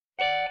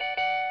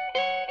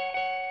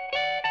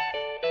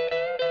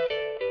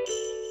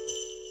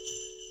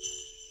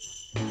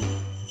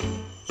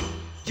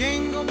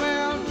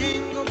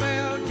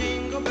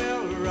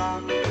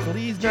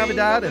Feliz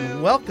Navidad,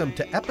 and welcome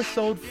to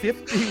episode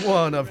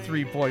 51 of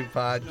 3 Point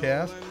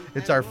Podcast.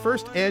 It's our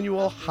first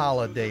annual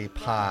holiday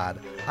pod.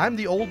 I'm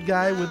the old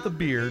guy with the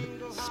beard,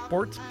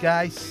 sports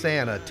guy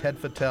Santa, Ted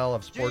Fattel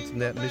of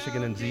Sportsnet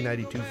Michigan and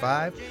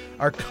Z92.5.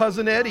 Our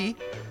cousin Eddie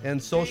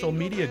and social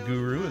media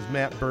guru is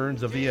Matt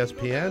Burns of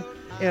ESPN.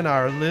 And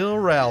our little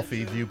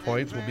Ralphie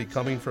viewpoints will be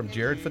coming from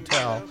Jared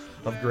Fattel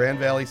of Grand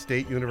Valley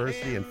State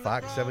University and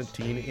Fox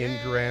 17 in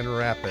Grand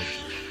Rapids.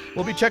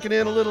 We'll be checking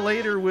in a little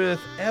later with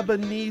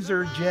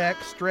Ebenezer Jack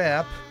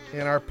Strapp,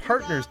 and our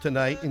partners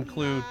tonight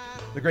include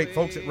the great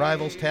folks at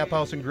Rivals Tap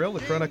House and Grill, the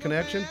Corunna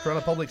Connection,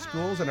 Corunna Public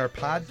Schools, and our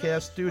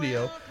podcast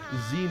studio,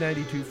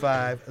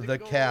 Z92.5 The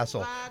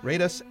Castle. Rate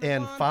us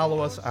and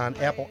follow us on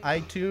Apple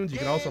iTunes. You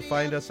can also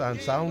find us on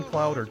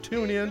SoundCloud or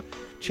TuneIn.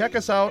 Check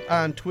us out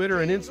on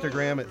Twitter and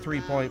Instagram at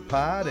 3 Point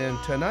Pod. And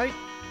tonight,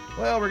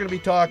 well, we're going to be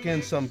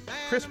talking some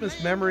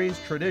Christmas memories,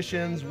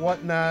 traditions,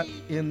 whatnot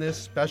in this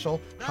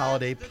special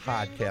holiday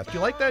podcast. You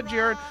like that,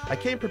 Jared? I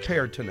came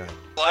prepared tonight.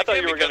 Well, I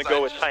thought you were going to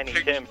go with Tiny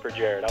Tim for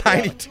Jared.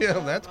 Tiny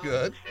Tim, that's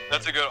good.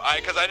 That's a good one.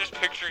 Because I just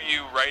picture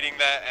you writing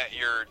that at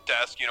your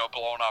desk,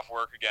 blowing off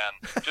work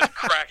again, just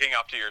cracking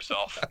up to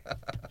yourself.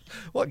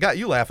 Well, it got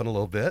you laughing a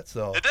little bit,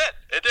 so. It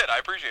did. I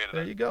appreciated it.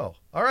 There you go.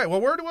 All right,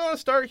 well, where do we want to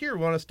start here?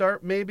 We want to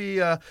start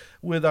maybe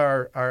with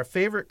our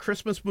favorite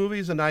Christmas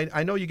movies, and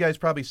I know you guys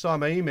probably saw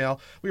my email.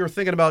 We were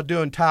thinking about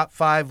doing top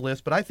 5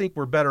 lists, but I think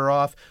we're better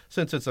off,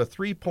 since it's a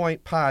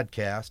 3-point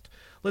podcast.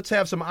 Let's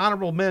have some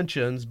honorable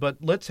mentions, but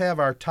let's have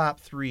our top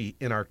 3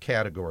 in our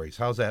categories.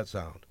 How's that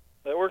sound?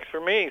 That works for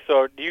me.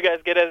 So do you guys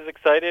get as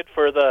excited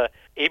for the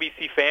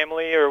ABC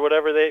Family or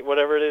whatever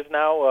it is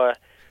now,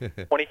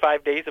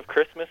 25 Days of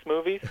Christmas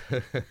movies?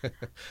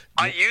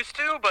 I used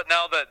to, but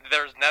now that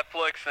there's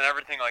Netflix and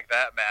everything like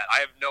that, Matt, I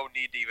have no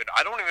need to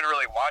I don't even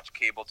really watch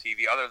cable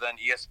TV other than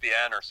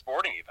ESPN or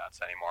sporting events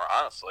anymore,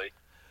 honestly.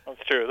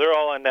 That's true. They're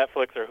all on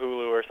Netflix or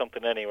Hulu or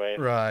something anyway.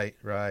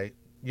 Right.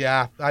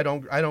 Yeah, I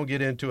don't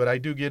get into it. I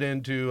do get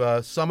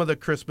into some of the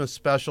Christmas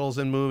specials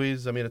and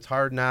movies. I mean, it's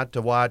hard not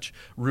to watch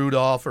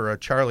Rudolph or a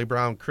Charlie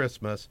Brown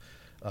Christmas.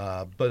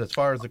 But as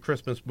far as the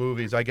Christmas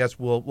movies, I guess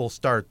we'll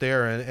start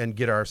there and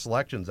get our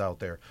selections out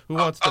there. Who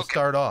wants to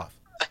start off?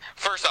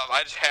 First off,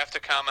 I just have to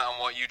comment on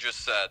what you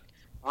just said.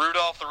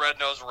 Rudolph the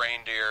Red-Nosed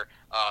Reindeer,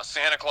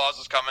 Santa Claus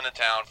is Coming to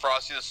Town,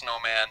 Frosty the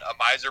Snowman, A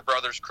Miser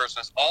Brothers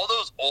Christmas. All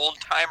those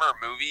old-timer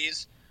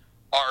movies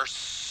are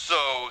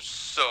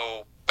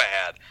so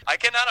bad. I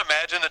cannot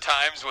imagine the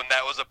times when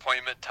that was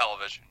appointment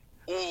television.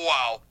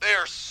 Wow, they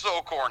are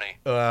so corny.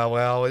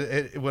 Well,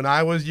 when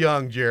I was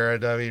young,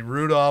 Jared, I mean,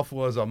 Rudolph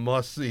was a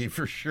must-see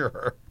for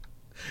sure.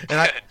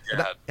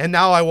 And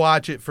now I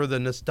watch it for the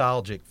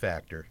nostalgic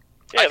factor.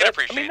 Yeah, I can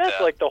appreciate that.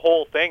 That's like the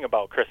whole thing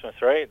about Christmas,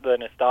 right? The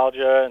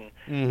nostalgia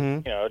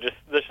and, just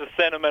there's the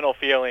sentimental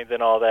feelings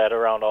and all that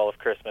around all of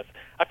Christmas.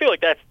 I feel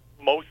like that's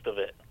most of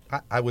it.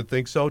 I would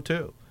think so,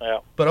 too. Yeah.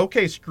 But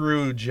okay,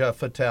 Scrooge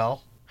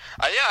Fattel.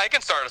 Yeah, I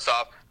can start us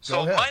off.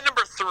 So my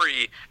number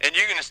 3, and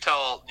you can just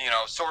tell,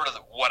 sort of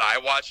what I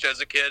watched as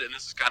a kid, and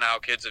this is kind of how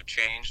kids have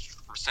changed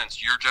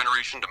since your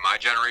generation to my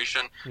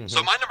generation. Mm-hmm.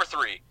 So my number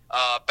 3,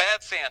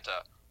 Bad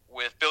Santa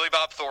with Billy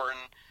Bob Thornton,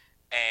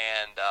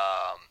 and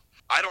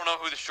I don't know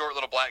who the short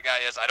little black guy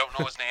is. I don't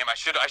know his name. I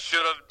should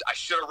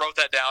have wrote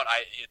that down.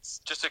 It's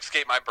just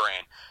escaped my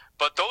brain.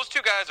 But those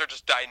two guys are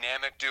just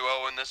dynamic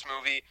duo in this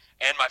movie,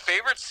 and my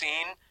favorite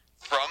scene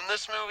from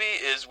this movie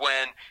is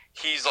when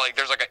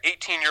there's like an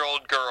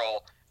 18-year-old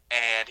girl,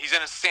 and he's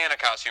in a Santa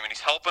costume, and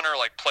he's helping her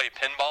play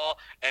pinball,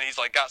 and he's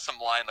got some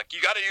line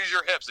you got to use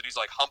your hips, and he's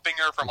humping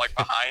her from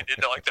behind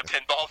into the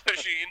pinball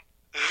machine.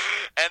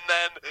 And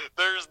then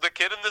there's the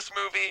kid in this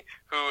movie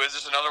who is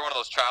just another one of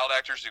those child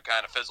actors who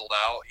kind of fizzled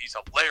out. He's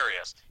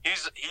hilarious.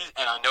 He's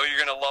and I know you're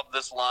gonna love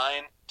this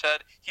line,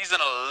 Ted. He's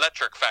an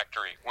electric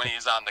factory when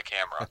he's on the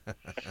camera.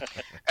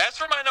 As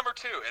for my number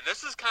 2, and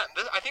this is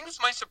I think this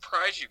might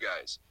surprise you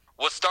guys.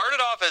 What started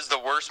off as the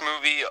worst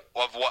movie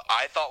of what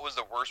I thought was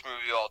the worst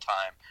movie of all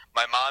time.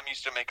 My mom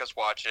used to make us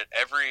watch it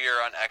every year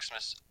on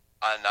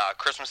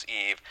Christmas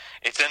Eve.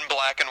 It's in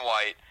black and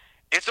white.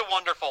 It's a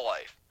Wonderful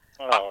Life.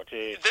 Oh,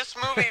 geez. This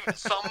movie,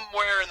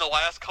 somewhere in the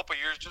last couple of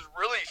years, just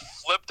really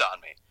flipped on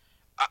me.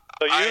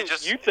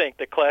 You think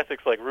the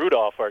classics like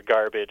Rudolph are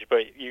garbage,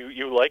 but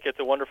you like It's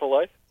a Wonderful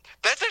Life?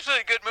 That's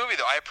actually a good movie,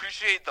 though. I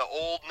appreciate the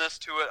oldness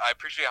to it. I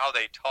appreciate how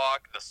they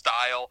talk, the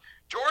style.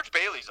 George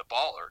Bailey's a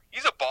baller.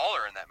 He's a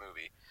baller in that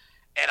movie.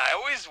 And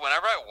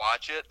whenever I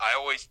watch it, I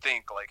always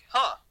think,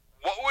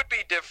 what would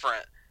be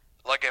different,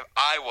 if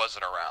I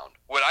wasn't around?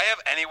 Would I have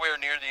anywhere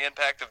near the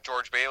impact of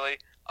George Bailey?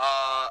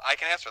 I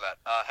can answer that.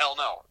 Hell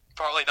no.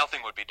 Probably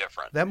nothing would be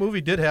different. That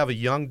movie did have a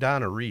young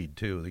Donna Reed,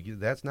 too.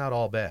 That's not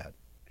all bad.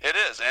 It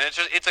is, and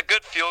it's a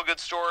good feel-good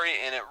story,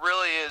 and it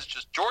really is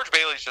just George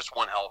Bailey's just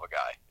one hell of a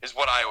guy, is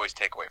what I always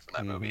take away from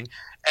that movie.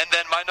 And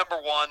then my number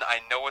 1,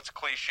 I know it's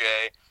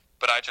cliche,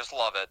 but I just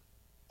love it,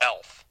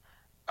 Elf.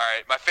 All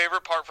right, my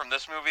favorite part from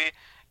this movie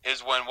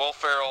is when Will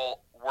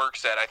Ferrell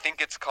works at, I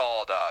think it's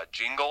called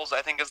Jingles,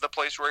 I think is the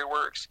place where he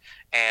works,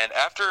 and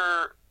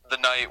after the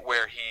night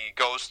where he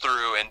goes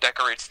through and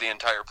decorates the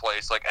entire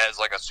place, like as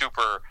like a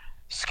super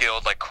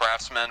skilled like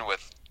craftsman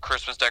with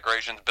Christmas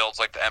decorations, builds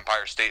like the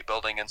Empire State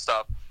Building and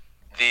stuff.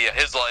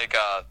 His like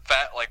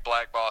fat like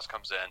black boss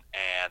comes in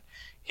and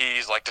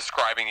he's like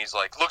describing. He's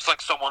like, looks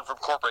like someone from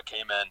corporate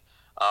came in.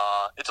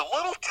 It's a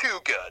little too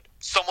good.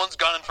 Someone's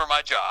gunning for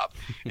my job.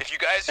 If you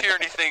guys hear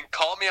anything,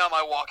 call me on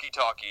my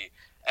walkie-talkie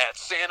at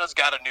Santa's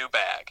got a new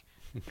bag.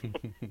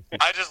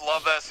 I just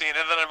love that scene.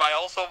 And then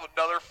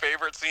another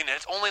favorite scene,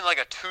 it's only like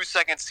a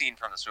 2-second scene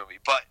from this movie,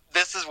 but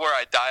this is where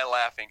I die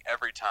laughing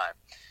every time.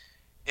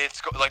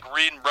 It's like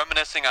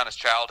reminiscing on his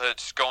childhood,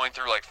 just going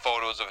through like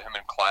photos of him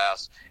in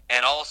class,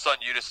 and all of a sudden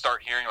you just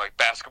start hearing like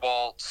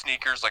basketball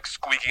sneakers like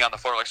squeaking on the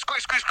floor, like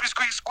squeak, squeak, squeak,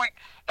 squeak, squeak,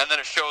 and then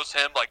it shows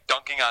him like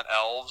dunking on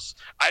elves.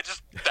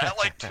 That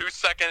like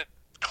 2-second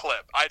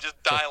clip, I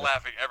just die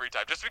laughing every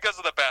time, just because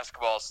of the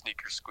basketball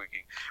sneakers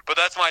squeaking. But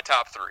that's my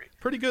top 3.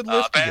 Pretty good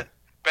list.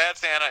 Bad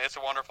Santa, It's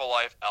a Wonderful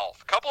Life,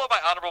 Elf. A couple of my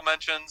honorable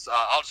mentions,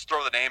 I'll just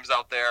throw the names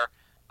out there.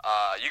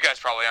 You guys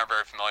probably aren't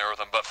very familiar with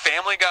them, but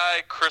Family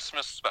Guy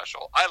Christmas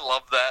Special. I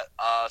love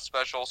that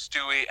special.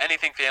 Stewie,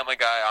 anything Family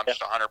Guy, I'm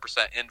just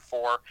 100% in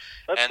for.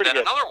 That's and then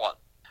good. another one,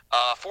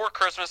 Four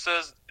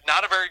Christmases.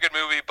 Not a very good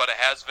movie, but it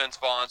has Vince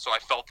Vaughn, so I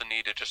felt the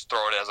need to just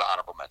throw it as an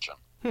honorable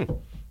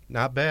mention.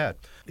 Not bad.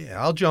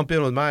 Yeah, I'll jump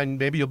in with mine.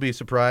 Maybe you'll be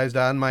surprised.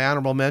 On my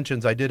honorable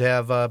mentions, I did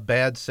have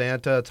Bad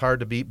Santa. It's hard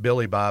to beat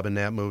Billy Bob in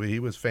that movie. He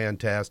was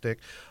fantastic.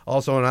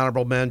 Also an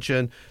honorable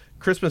mention,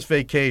 Christmas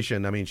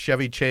Vacation. I mean,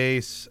 Chevy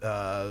Chase,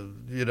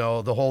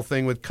 the whole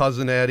thing with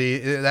Cousin Eddie,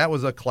 that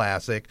was a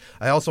classic.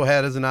 I also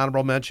had as an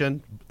honorable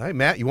mention, hey,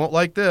 Matt, you won't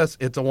like this,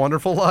 It's a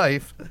Wonderful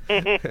Life.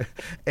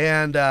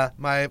 And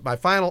my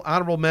final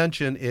honorable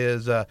mention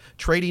is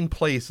Trading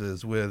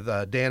Places with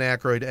Dan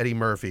Aykroyd, Eddie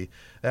Murphy.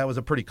 That was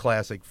a pretty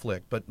classic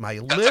flick. But That's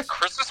a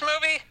Christmas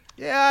movie?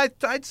 Yeah,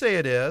 I'd say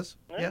it is.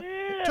 Yeah.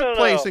 It took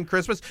place in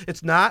Christmas.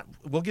 It's not.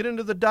 We'll get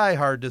into the Die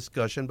Hard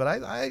discussion, but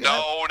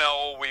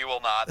No, we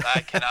will not. I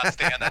cannot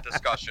stand that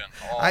discussion.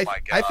 Oh my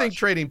gosh. I think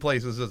Trading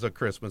Places is a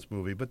Christmas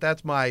movie, but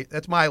that's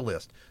my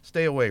list.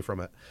 Stay away from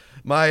it.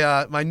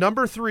 My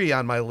number 3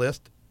 on my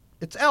list,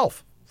 it's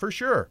Elf for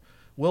sure.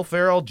 Will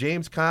Ferrell,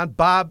 James Caan,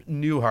 Bob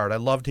Newhart. I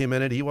loved him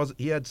in it.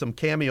 He had some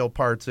cameo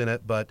parts in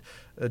it, but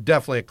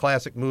definitely a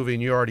classic movie.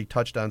 And you already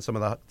touched on some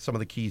of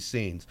the key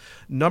scenes.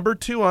 Number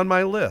 2 on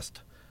my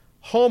list,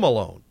 Home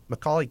Alone.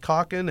 Macaulay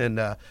Culkin and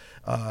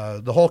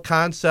the whole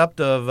concept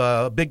of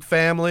a big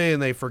family,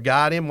 and they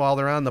forgot him while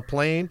they're on the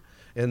plane,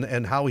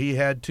 and how he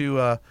had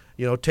to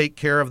take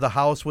care of the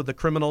house with the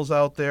criminals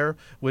out there,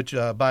 which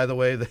by the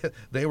way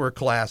they were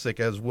classic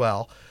as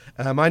well.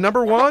 My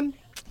number 1,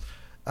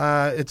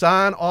 it's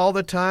on all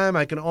the time.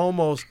 I can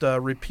almost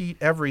repeat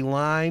every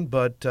line,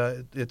 but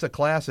it's a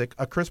classic,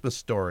 A Christmas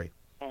Story.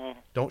 Mm-hmm.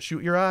 Don't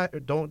shoot your eye.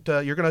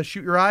 You're gonna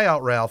shoot your eye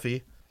out,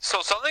 Ralphie.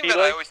 So something that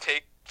I always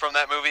take from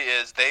that movie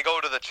is they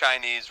go to the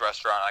Chinese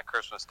restaurant on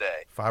Christmas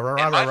Day.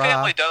 And my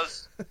family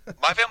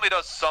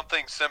does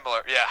something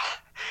similar. Yeah.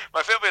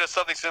 My family does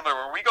something similar.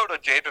 When we go to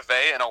J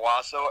Buffet in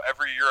Owasso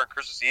every year on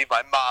Christmas Eve,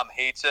 my mom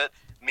hates it.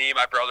 Me,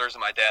 my brothers, and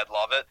my dad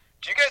love it.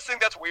 Do you guys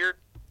think that's weird?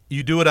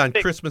 You do it on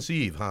Christmas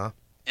Eve, huh?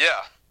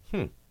 Yeah.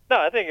 No,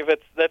 I think if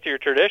that's your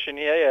tradition,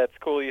 yeah, it's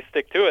cool you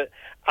stick to it.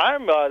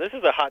 This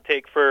is a hot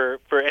take for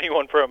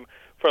anyone from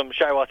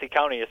Shiawassee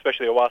County,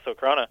 especially Owasso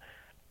Corona.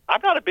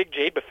 I'm not a big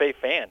J Buffet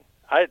fan.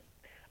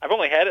 I've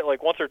only had it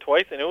like once or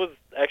twice, and it was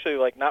actually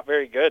like not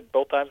very good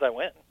both times I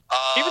went.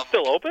 Is it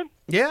still open?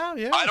 Yeah.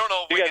 I don't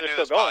know if we can do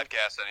this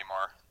podcast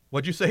anymore.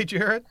 What'd you say,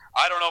 Jared?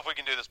 I don't know if we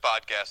can do this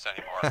podcast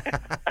anymore.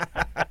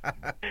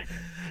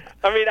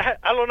 I mean,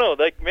 I don't know.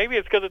 Like maybe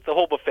it's because it's the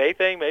whole buffet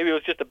thing. Maybe it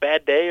was just a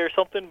bad day or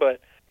something.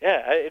 But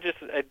yeah,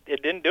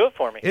 it didn't do it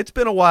for me. It's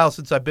been a while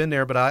since I've been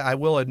there, but I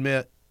will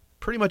admit,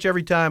 pretty much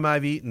every time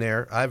I've eaten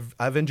there,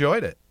 I've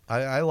enjoyed it.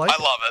 I like it.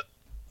 I love it.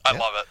 I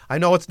love it. I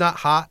know it's not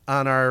hot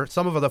on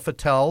some of the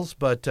Fatels,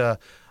 but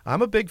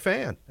I'm a big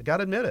fan. I got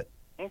to admit it.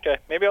 Okay,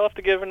 maybe I'll have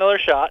to give it another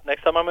shot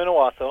next time I'm in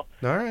Owasso. All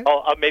right.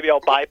 Maybe I'll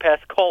bypass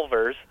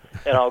Culver's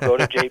and I'll go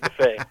to J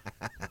Buffet.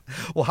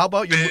 Well, how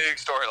about your big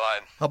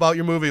storyline? How about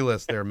your movie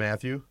list there,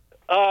 Matthew?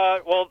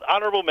 Well,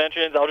 honorable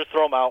mentions. I'll just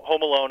throw them out.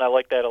 Home Alone, I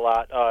like that a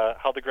lot.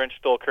 How the Grinch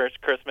Stole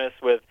Christmas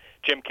with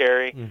Jim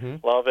Carrey,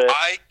 love it.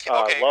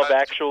 Love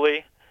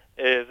Actually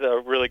is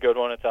a really good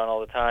one. It's on all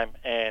the time,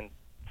 and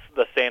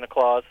The Santa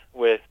Claus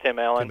with Tim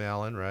Allen. Tim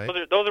Allen, right?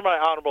 Those are my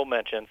honorable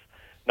mentions.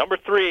 Number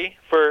 3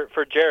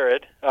 for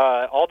Jared,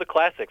 all the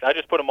classics. I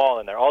just put them all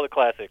in there. All the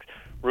classics: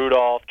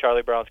 Rudolph,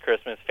 Charlie Brown's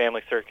Christmas,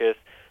 Family Circus,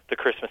 The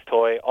Christmas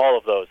Toy, all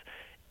of those.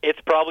 It's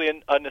probably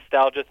a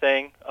nostalgia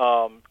thing.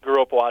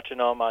 Grew up watching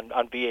them on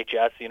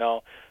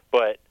VHS,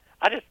 but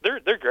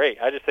they're great.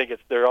 I just think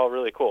they're all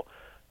really cool.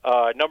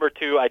 Number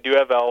 2, I do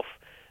have Elf.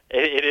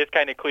 It is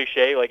kind of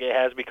cliche, like it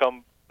has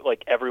become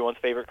like everyone's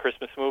favorite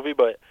Christmas movie,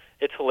 but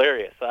it's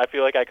hilarious. I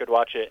feel like I could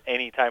watch it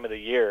any time of the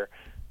year,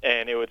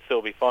 and it would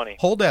still be funny.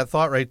 Hold that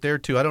thought right there,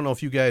 too. I don't know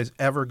if you guys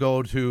ever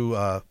go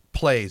to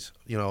plays,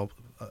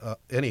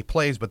 any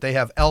plays, but they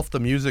have Elf the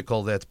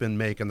Musical that's been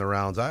making the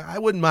rounds. I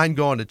wouldn't mind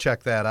going to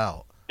check that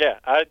out. Yeah,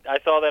 I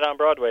saw that on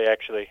Broadway,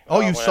 actually.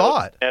 Oh, you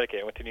saw it? Connecticut.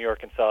 I went to New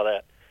York and saw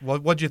that.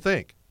 What'd you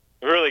think?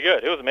 Really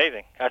good. It was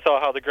amazing. I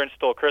saw How the Grinch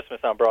Stole Christmas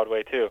on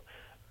Broadway, too.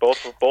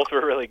 Both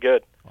were really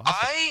good. Awesome.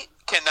 I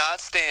cannot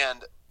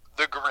stand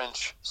the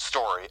Grinch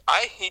story.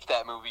 I hate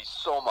that movie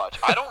so much.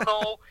 I don't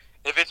know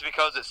if it's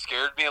because it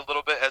scared me a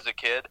little bit as a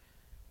kid,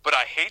 but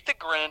I hate the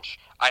Grinch.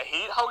 I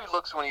hate how he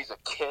looks when he's a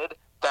kid.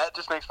 That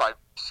just makes my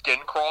skin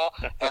crawl.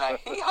 And I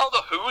hate how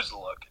the Who's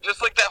look.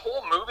 Just like that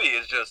whole movie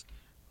is just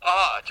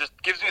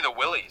gives me the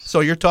willies. So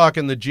you're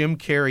talking the Jim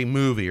Carrey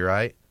movie,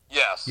 right?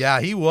 Yes.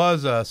 Yeah, he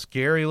was a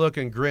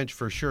scary-looking Grinch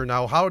for sure.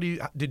 Now,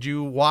 did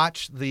you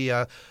watch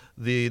the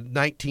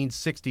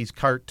 1960s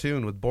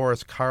cartoon with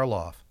Boris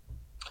Karloff?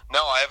 No,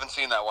 I haven't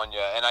seen that one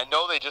yet, and I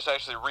know they just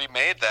actually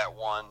remade that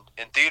one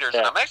in theaters, Yeah.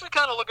 and I'm actually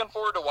kind of looking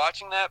forward to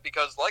watching that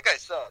because, like I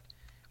said,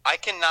 I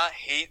cannot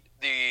hate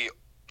the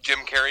Jim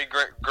Carrey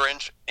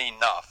Grinch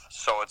enough.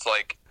 So it's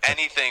like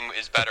anything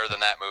is better than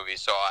that movie.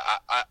 So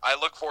I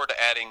look forward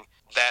to adding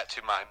that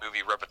to my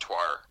movie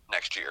repertoire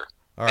next year.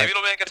 All right. Maybe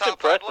it'll make a It's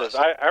top 5 impressive. list.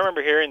 I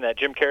remember hearing that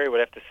Jim Carrey would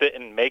have to sit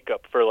in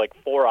makeup for like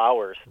 4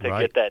 hours to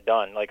Right. get that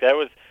done. Like that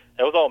was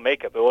all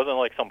makeup. It wasn't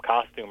like some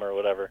costume or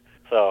whatever.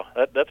 So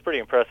that's pretty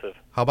impressive.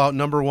 How about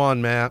number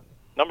 1, Matt?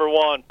 Number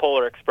 1,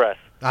 Polar Express.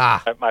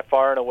 My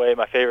far and away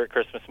my favorite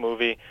Christmas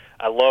movie.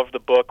 I loved the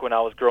book when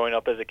I was growing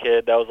up as a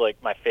kid. That was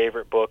like my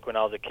favorite book when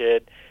I was a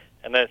kid.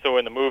 And then so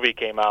when the movie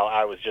came out,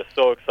 I was just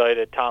so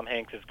excited. Tom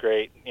Hanks is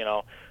great,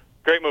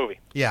 Great movie.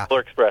 Yeah.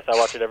 Polar Express. I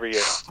watch it every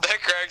year. That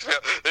cracks me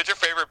up. That's your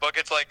favorite book.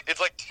 It's like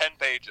 10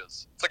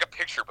 pages. It's like a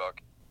picture book.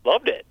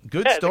 Loved it.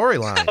 Good Yeah,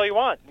 storyline. That's all you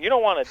want. You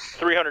don't want a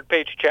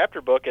 300-page chapter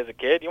book as a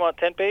kid. You want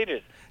 10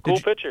 pages. Cool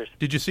pictures.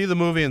 Did you see the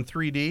movie in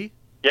 3D?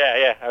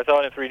 Yeah. I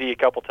saw it in 3D a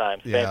couple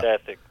times. Yeah.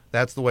 Fantastic.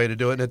 That's the way to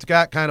do it, and it's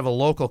got kind of a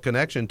local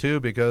connection too,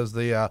 because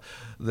the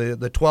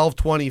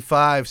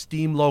 1225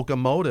 steam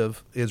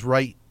locomotive is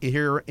right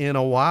here in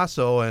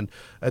Owasso, and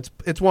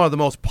it's one of the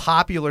most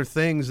popular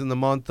things in the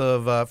month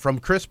of from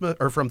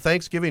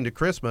Thanksgiving to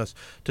Christmas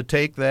to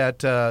take that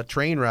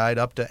train ride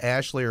up to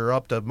Ashley or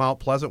up to Mount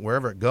Pleasant,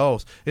 wherever it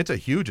goes. It's a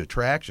huge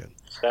attraction.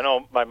 I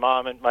know my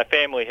mom and my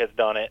family has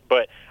done it,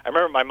 but I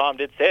remember my mom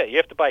did say it. You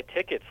have to buy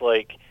tickets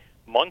like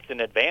months in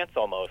advance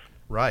almost.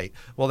 Right.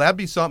 Well, that'd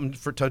be something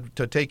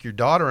to take your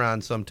daughter on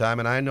sometime.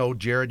 And I know,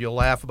 Jared, you'll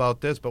laugh about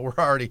this, but we're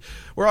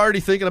already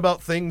thinking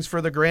about things for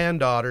the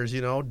granddaughters.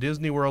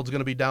 Disney World's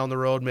going to be down the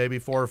road maybe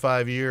 4 or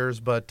 5 years,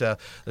 but the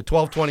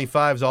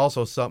 1225 is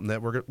also something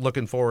that we're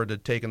looking forward to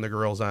taking the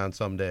girls on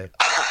someday.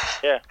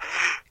 Yeah.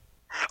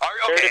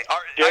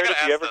 Jared,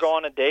 if you ever go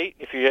on a date,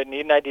 if you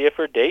need an idea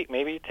for a date,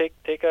 maybe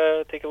take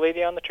a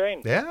lady on the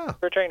train. Yeah.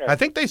 For a train ride. I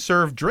think they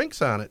serve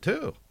drinks on it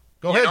too.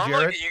 Go ahead,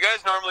 Jared. You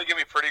guys normally give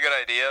me pretty good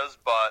ideas,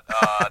 but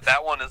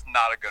that one is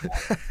not a good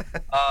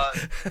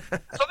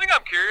one. Something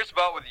I'm curious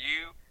about with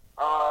you,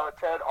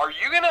 Ted, are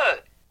you going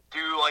to do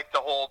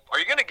are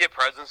you going to get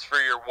presents for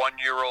your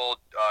 1-year-old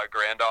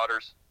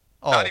granddaughters?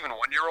 Oh. Not even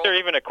 1-year-old? Is there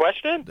even a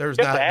question? There's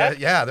Just not.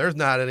 ask? There's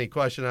not any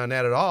question on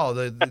that at all.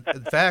 In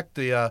fact,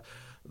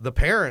 the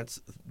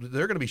parents,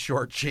 they're going to be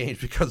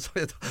shortchanged because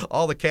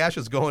all the cash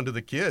is going to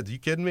the kids. You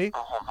kidding me?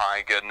 Oh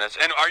my goodness!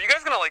 And are you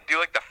guys gonna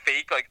do the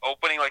fake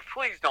opening?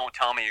 Please don't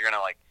tell me you're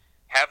gonna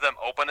have them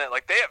open it.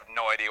 They have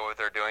no idea what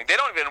they're doing. They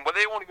won't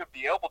even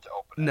be able to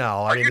open it. No,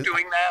 Are you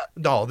doing that?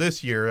 No,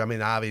 this year. I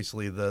mean,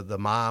 obviously the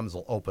moms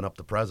will open up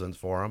the presents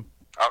for them.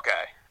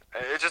 Okay,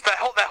 it's just that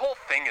whole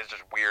thing is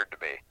just weird to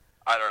me.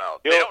 I don't know.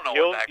 They don't know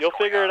what the heck's You'll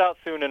going figure it on. out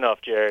soon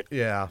enough, Jared.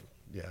 Yeah.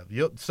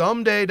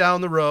 Someday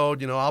down the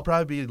road, I'll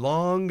probably be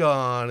long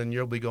gone, and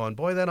you'll be going,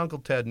 boy, that Uncle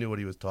Ted knew what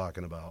he was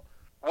talking about.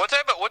 What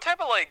type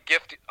of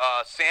gift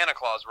Santa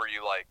Claus were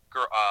you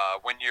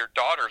when your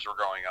daughters were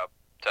growing up,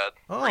 Ted?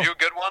 Oh. Were you a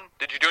good one?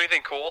 Did you do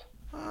anything cool?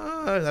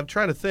 I'm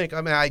trying to think.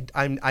 I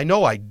mean, I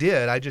know I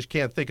did. I just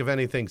can't think of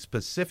anything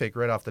specific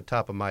right off the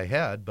top of my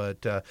head.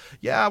 But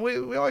yeah,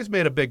 we always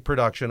made a big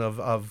production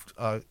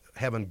of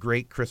having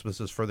great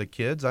Christmases for the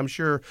kids. I'm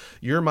sure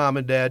your mom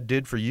and dad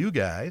did for you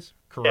guys.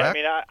 Correct? Yeah, I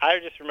mean, I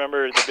just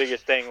remember the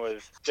biggest thing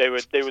was they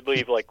would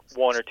leave 1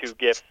 or 2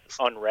 gifts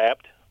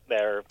unwrapped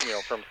that are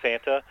from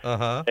Santa,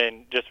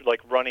 and just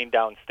running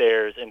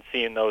downstairs and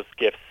seeing those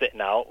gifts sitting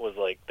out was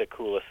the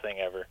coolest thing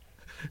ever.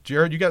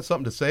 Jared, you got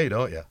something to say,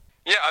 don't you?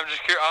 Yeah, I'm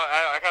just curious.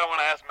 I kind of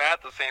want to ask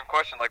Matt the same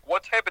question.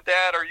 What type of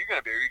dad are you going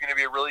to be? Are you going to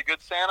be a really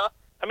good Santa?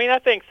 I mean, I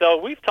think so.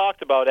 We've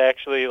talked about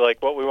actually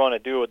what we want to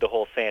do with the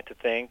whole Santa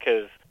thing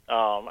because I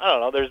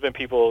don't know. There's been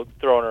people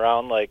throwing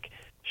around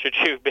should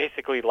you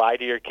basically lie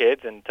to your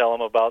kids and tell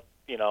them about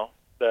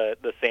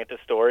the Santa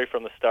story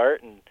from the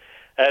start? And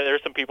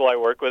there's some people I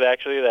work with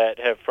actually that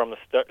have from the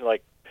start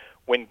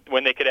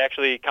when they could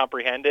actually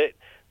comprehend it,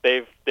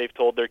 they've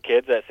told their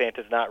kids that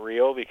Santa's not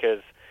real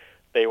because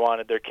they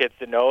wanted their kids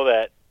to know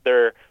that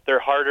their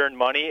hard-earned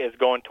money is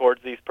going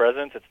towards these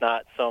presents. It's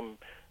not some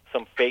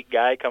fake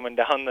guy coming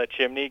down the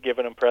chimney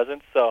giving them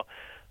presents. So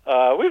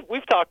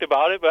We've talked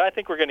about it, but I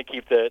think we're going to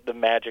keep the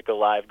magic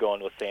alive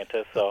going with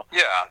Santa. So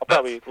Yeah, I'll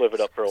probably live it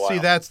up for a while. See,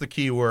 that's the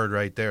key word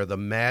right there, the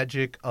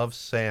magic of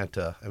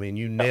Santa. I mean,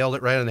 you nailed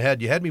it right on the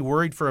head. You had me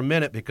worried for a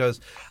minute because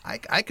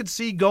I could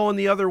see going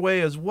the other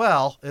way as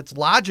well. It's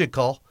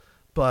logical,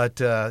 but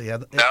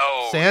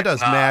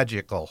Santa's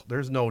magical.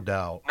 There's no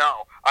doubt.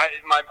 No,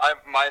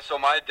 so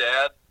my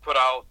dad put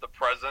out the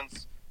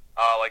presents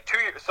like 2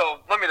 years. So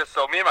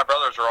me and my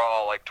brothers are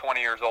all like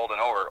 20 years old and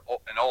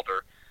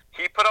older.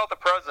 He put out the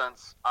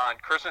presents on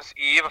Christmas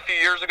Eve a few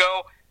years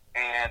ago,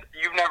 and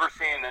you've never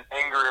seen an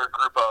angrier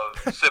group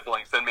of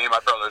siblings than me and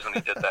my brothers when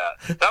he did that.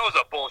 That was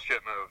a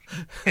bullshit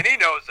move, and he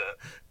knows it.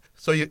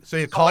 So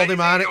you called him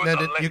on it, and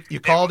then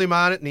you called him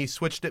on it, and he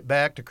switched it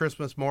back to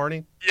Christmas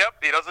morning? Yep,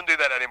 he doesn't do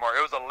that anymore.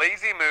 It was a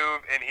lazy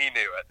move, and he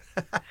knew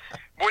it.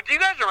 Well, do you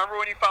guys remember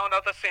when you found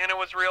out that Santa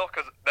was real?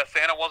 That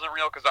Santa wasn't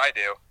real? Because I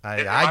do.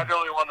 Am I the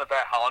only one that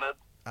haunted?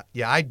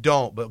 Yeah, I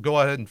don't, but go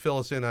ahead and fill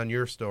us in on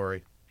your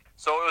story.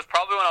 So it was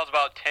probably when I was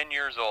about 10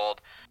 years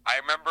old. I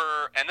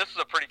remember, and this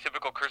was a pretty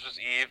typical Christmas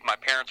Eve. My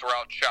parents were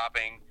out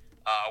shopping.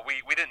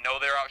 We didn't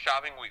know they were out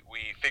shopping.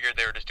 We figured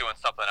they were just doing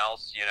something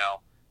else,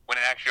 when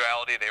in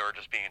actuality they were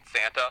just being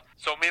Santa.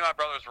 So me and my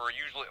brothers were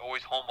usually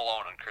always home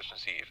alone on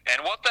Christmas Eve.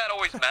 And what that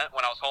always meant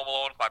when I was home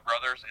alone with my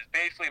brothers is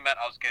basically meant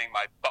I was getting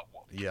my butt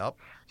whooped. Yep.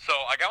 So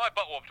I got my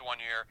butt whooped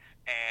one year,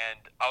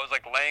 and I was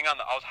like I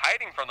was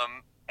hiding from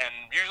them, and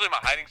usually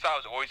my hiding spot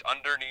was always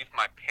underneath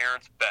my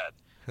parents' bed.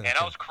 And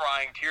I was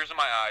crying, tears in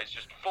my eyes,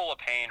 just full of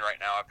pain right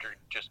now after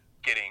just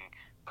getting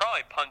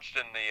probably punched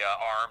in the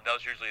arm. That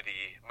was usually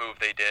the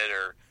move they did,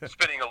 or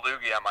spitting a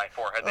loogie on my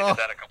forehead. They did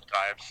that a couple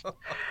times.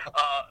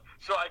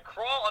 So I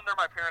crawl under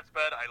my parents'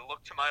 bed. I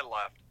look to my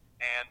left,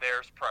 and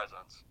there's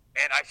presents.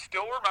 And I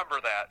still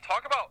remember that.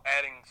 Talk about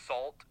adding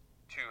salt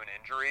to an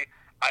injury.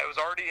 I was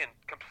already in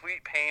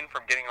complete pain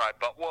from getting my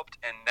butt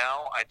whooped, and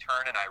now I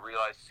turn and I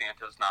realize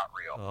Santa's not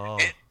real. Oh.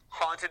 It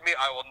haunted me.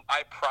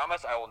 I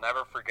promise I will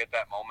never forget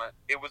that moment.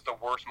 It was the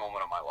worst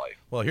moment of my life.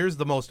 Well, here's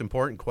the most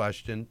important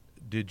question.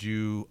 Did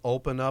you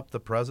open up the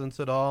presents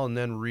at all and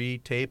then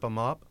re-tape them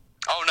up?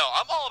 Oh, no.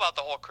 I'm all about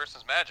the whole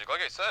Christmas magic.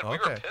 Like I said, we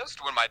were Okay.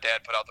 pissed when my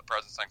dad put out the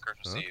presents on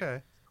Christmas Eve.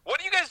 Okay. What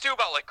do you guys do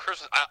about, like,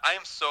 Christmas? I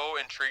am so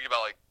intrigued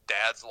about, like,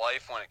 Dad's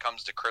life when it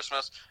comes to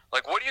Christmas.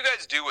 Like, what do you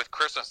guys do with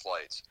Christmas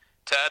lights?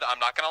 Ted, I'm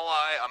not going to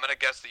lie. I'm going to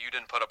guess that you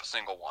didn't put up a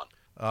single one.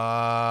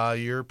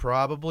 You're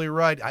probably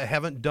right. I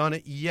haven't done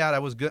it yet.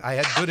 I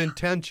had good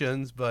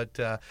intentions, but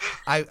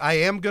I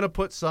am going to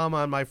put some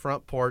on my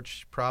front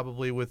porch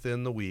probably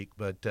within the week.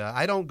 But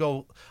I don't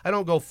go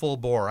full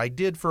bore. I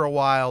did for a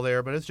while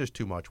there, but it's just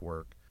too much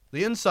work.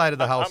 The inside of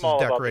the house is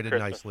decorated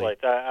nicely.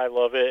 Lights. I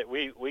love it.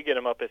 We get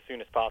them up as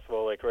soon as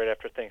possible, like right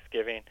after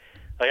Thanksgiving.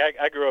 Like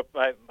I grew up.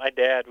 My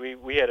dad.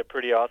 We had a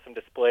pretty awesome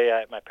display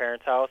at my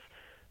parents' house.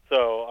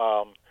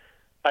 So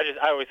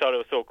I always thought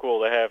it was so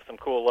cool to have some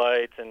cool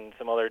lights and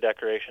some other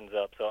decorations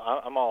up. So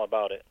I'm all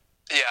about it.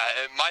 Yeah,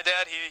 my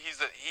dad,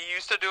 he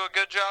used to do a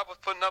good job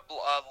with putting up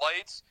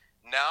lights.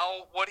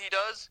 Now what he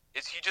does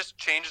is he just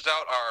changes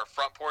out our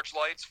front porch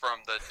lights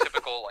from the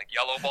typical like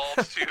yellow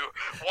bulbs to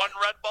one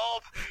red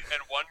bulb and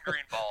one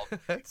green bulb.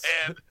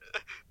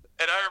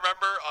 And I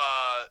remember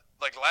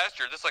like last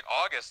year, this like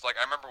August, like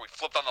I remember we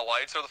flipped on the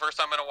lights for the first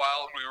time in a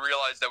while, and we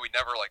realized that we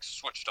never like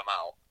switched them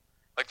out.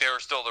 Like they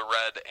were still the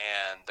red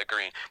and the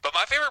green. But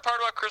my favorite part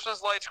about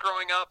Christmas lights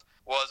growing up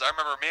was I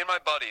remember me and my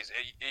buddies,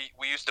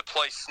 we used to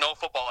play snow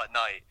football at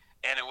night.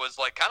 And it was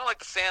like kind of like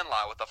the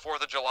Sandlot with the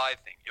 4th of July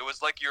thing. It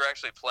was like you're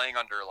actually playing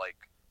under like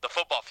the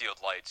football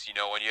field lights,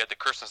 when you had the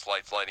Christmas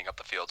lights lighting up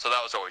the field. So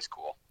that was always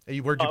cool. Hey,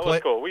 where'd you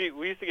play? It was cool. We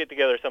used to get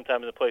together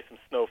sometimes and play some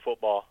snow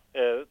football.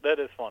 That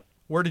is fun.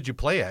 Where did you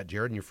play at,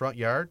 Jared? In your front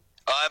yard?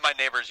 At my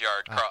neighbor's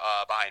yard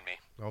behind me.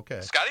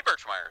 Okay. Scotty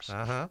Birchmeyer's.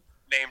 Uh-huh.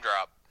 Name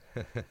drop.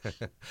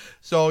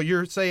 So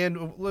you're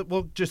saying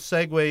we'll just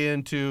segue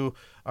into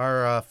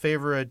our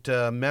favorite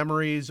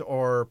memories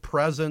or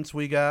presents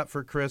we got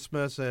for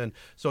Christmas. And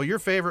so your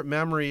favorite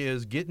memory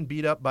is getting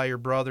beat up by your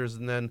brothers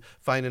and then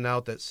finding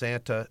out that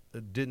Santa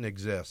didn't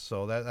exist.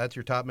 So that's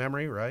your top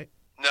memory, right?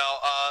 No.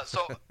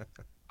 So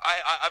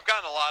I've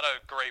gotten a lot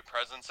of great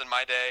presents in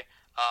my day.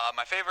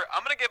 My favorite,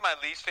 I'm going to give my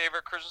least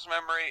favorite Christmas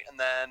memory, and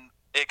then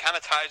it kind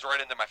of ties right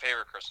into my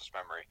favorite Christmas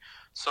memory.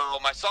 So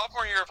my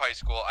sophomore year of high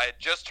school, I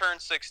had just turned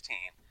 16,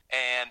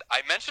 and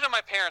I mentioned to my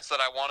parents that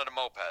I wanted a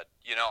moped.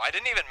 I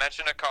didn't even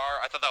mention a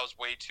car. I thought that was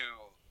way too,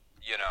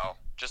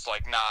 just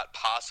like not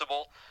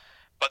possible.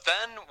 But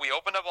then we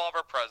opened up all of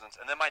our presents,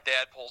 and then my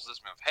dad pulls this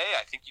move. Hey,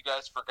 I think you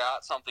guys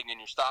forgot something in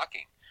your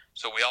stocking.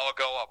 So we all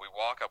go up, we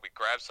walk up, we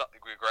grab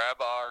something, we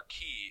grab our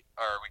key,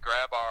 or we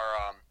grab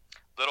our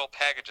little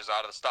packages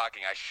out of the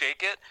stocking. I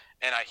shake it,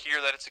 and I hear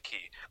that it's a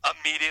key.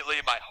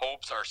 Immediately, my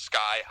hopes are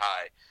sky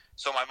high.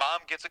 So my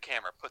mom gets a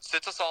camera,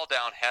 sits us all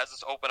down, has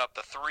us open up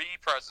the 3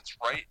 presents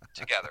right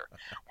together.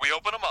 We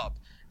open them up.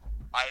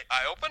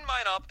 I open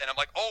mine up, and I'm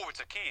like, oh, it's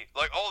a key.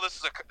 Like, oh, this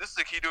is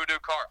a key to a new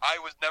car. I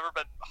was never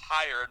been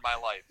higher in my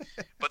life.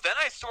 But then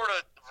I sort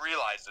of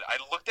realized it. I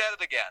looked at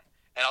it again,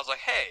 And I was like,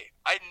 hey,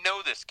 I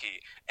know this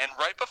key. And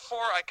right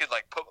before I could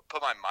like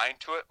put my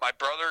mind to it, my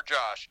brother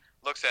Josh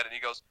looks at it and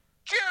he goes,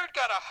 Jared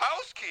got a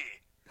house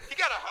key. He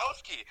got a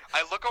house key.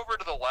 I look over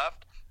to the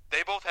left.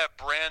 They both have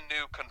brand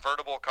new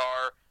convertible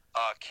car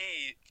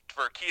key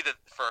for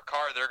a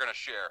car they're going to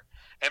share.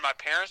 And my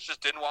parents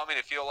just didn't want me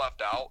to feel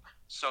left out,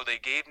 so they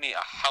gave me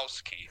a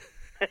house key.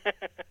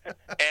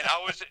 And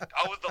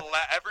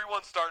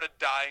everyone started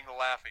dying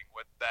laughing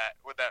when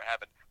that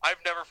happened. I've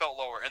never felt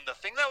lower. And the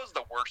thing that was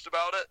the worst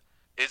about it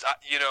is,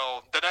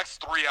 the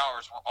next 3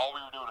 hours, all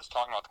we were doing is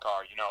talking about the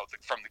car.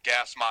 From the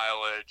gas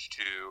mileage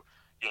to,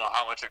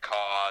 how much it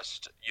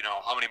cost,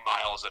 how many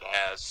miles it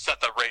has, set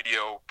the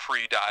radio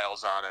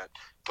pre-dials on it,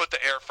 put the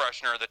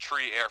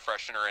tree air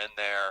freshener in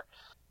there.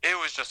 It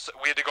was just,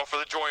 we had to go for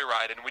the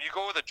joyride. And when you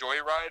go with a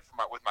joyride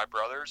with my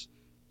brothers,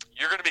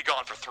 you're going to be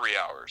gone for 3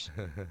 hours.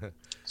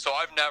 So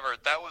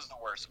that was the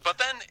worst. But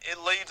then it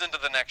leads into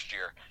the next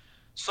year.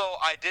 So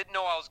I did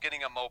know I was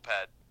getting a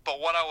moped, but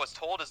what I was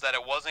told is that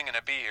it wasn't going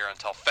to be here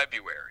until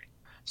February.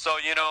 So,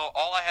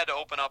 all I had to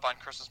open up on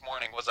Christmas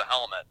morning was a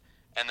helmet.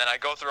 And then I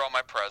go through all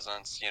my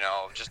presents,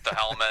 just the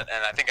helmet,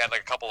 and I think I had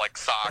like a couple like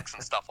socks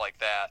and stuff like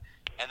that.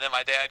 And then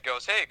my dad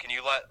goes, hey, can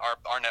you let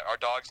our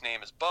dog's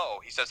name is Bo.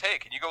 He says, hey,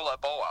 can you go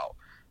let Bo out?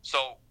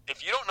 So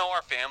if you don't know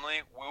our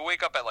family, we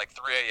wake up at like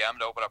 3 a.m.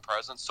 to open up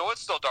presents, so it's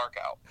still dark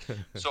out.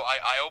 So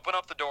I open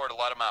up the door to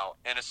let him out,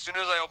 and as soon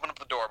as I open up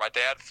the door, my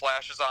dad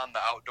flashes on the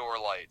outdoor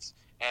lights,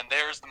 and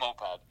there's the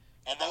moped.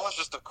 And that was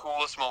just the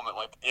coolest moment,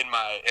 like, in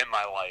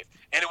my life.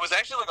 And it was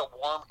actually like a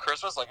warm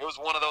Christmas. Like, it was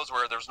one of those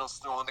where there's no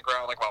snow on the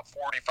ground, like about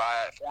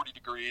 45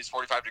 degrees.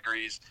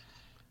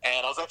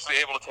 And I was actually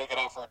able to take it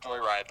out for a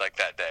joyride like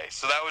that day.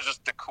 So that was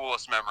just the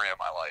coolest memory of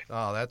my life.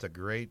 Oh, that's a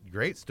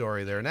great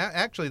story there. And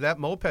that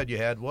moped you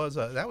had was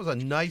a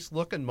nice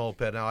looking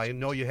moped. Now I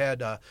know you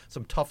had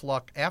some tough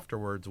luck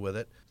afterwards with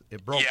it.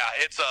 It broke. Yeah,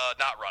 it's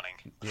not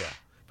running. Yeah,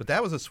 but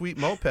that was a sweet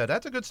moped.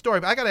 That's a good story.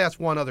 But I got to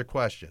ask one other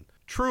question.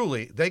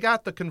 Truly, they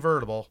got the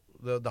convertible,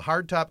 the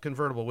hardtop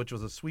convertible, which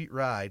was a sweet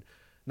ride.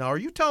 Now, are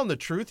you telling the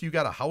truth? You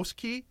got a house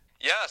key?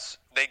 Yes,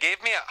 they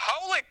gave me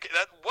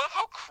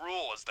how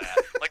cruel is that?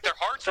 Like, their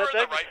hearts are in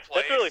the right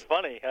place. That's really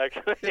funny,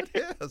 actually. It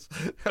is.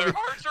 Their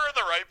hearts are in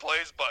the right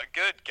place, but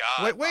good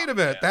God. Wait a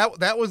minute. Man.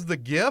 That was the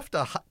gift?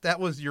 That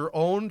was your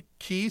own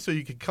key so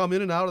you could come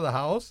in and out of the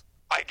house?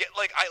 I get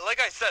like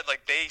I said,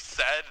 like they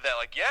said that,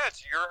 like, yeah,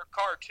 it's your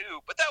car too,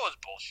 but that was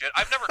bullshit.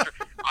 I've never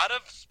out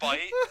of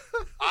spite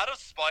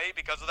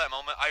because of that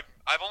moment.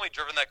 I've only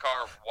driven that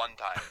car one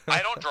time.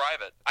 I don't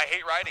drive it. I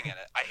hate riding in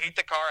it. I hate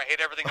the car. I hate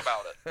everything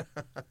about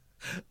it.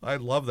 I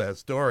love that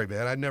story,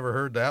 man. I never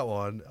heard that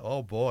one.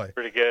 Oh boy,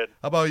 pretty good.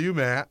 How about you,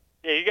 Matt?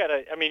 Yeah, you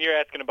gotta. I mean, you're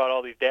asking about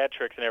all these dad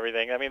tricks and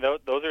everything. I mean,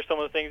 those are some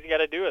of the things you got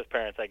to do as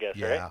parents, I guess,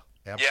 right?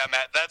 Absolutely. Yeah,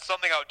 Matt, that's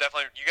something I would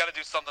definitely. You got to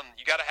do something.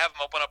 You got to have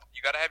them open up.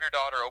 You got to have your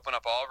daughter open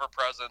up all of her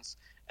presents,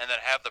 and then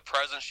have the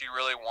present she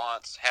really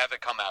wants. Have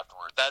it come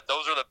afterward.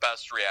 Those are the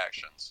best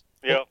reactions.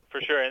 Yeah,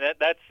 for sure. And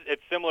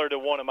it's similar to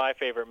one of my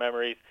favorite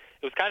memories.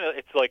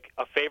 It's like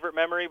a favorite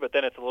memory, but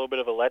then it's a little bit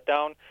of a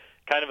letdown.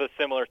 Kind of a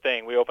similar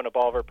thing. We opened up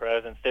all of our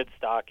presents, did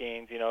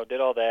stockings, did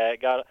all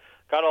that, got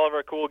all of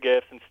our cool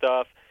gifts and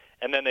stuff,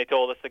 and then they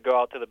told us to go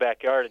out to the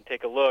backyard and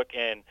take a look,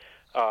 and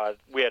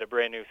we had a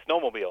brand new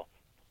snowmobile.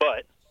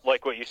 But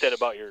like what you said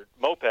about your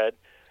moped,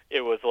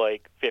 it was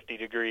like 50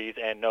 degrees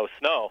and no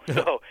snow.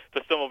 So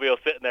the snowmobile's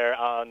sitting there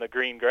on the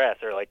green grass,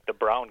 or like the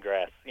brown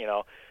grass,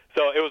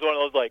 So it was one of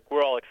those, like,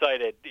 we're all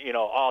excited,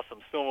 awesome,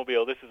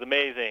 snowmobile, this is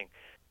amazing.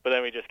 But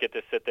then we just get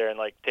to sit there and,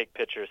 like, take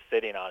pictures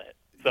sitting on it.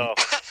 So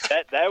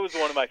that was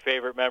one of my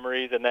favorite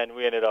memories. And then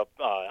we ended up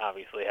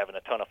obviously having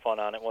a ton of fun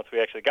on it once we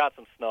actually got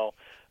some snow.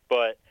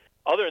 But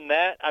other than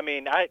that, I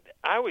mean, I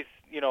always,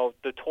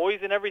 the toys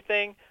and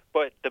everything,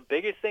 but the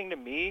biggest thing to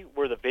me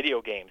were the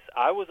video games.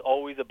 I was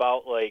always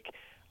about, like,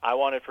 I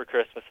wanted for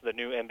Christmas the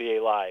new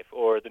NBA Live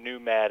or the new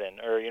Madden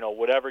or,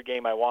 whatever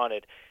game I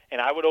wanted.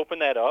 And I would open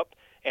that up,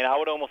 and I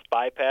would almost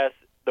bypass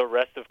the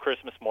rest of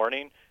Christmas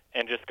morning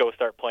and just go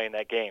start playing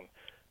that game.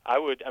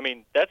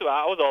 That's what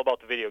I was all about,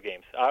 the video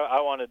games.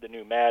 I wanted the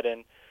new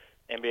Madden,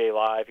 NBA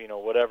Live,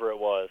 whatever it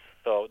was.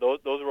 So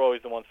those were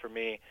always the ones for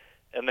me.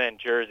 And then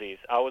jerseys.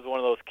 I was one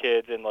of those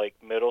kids in, like,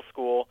 middle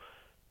school,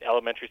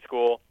 elementary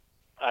school.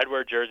 I'd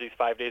wear jerseys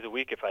 5 days a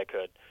week if I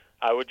could.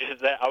 I would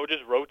just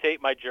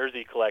rotate my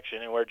jersey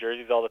collection and wear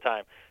jerseys all the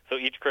time. So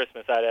each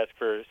Christmas I'd ask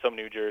for some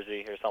new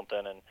jersey or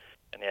something, and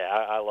yeah,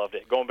 I loved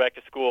it. Going back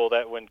to school,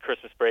 that when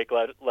Christmas break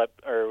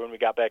or when we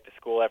got back to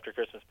school after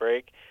Christmas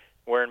break,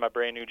 wearing my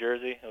brand new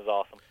jersey, it was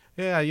awesome.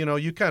 Yeah,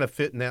 you kind of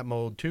fit in that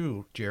mode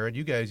too, Jared.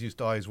 You guys used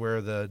to always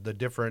wear the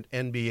different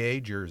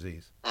NBA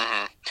jerseys.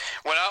 Mm-hmm.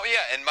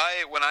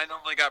 When I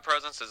normally got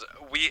presents is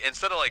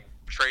instead of like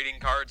trading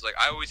cards, like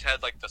I always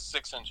had like the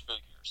 6-inch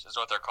figures is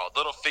what they're called,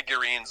 little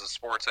figurines of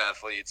sports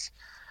athletes.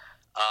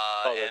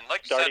 And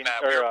like you said,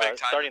 Matt, we were big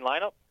time. Starting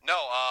lineup? No,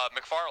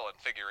 McFarlane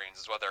figurines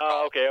is what they're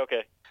called. Oh,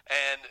 okay.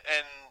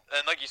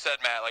 And like you said,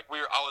 Matt, like we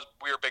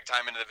were big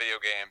time into the video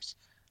games.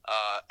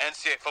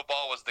 NCAA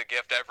football was the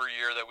gift every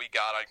year that we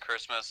got on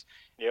Christmas.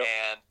 Yep.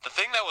 And the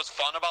thing that was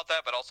fun about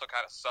that, but also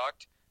kind of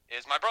sucked,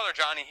 is my brother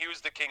Johnny. He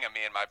was the king of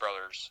me and my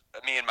brother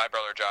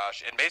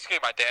Josh, and basically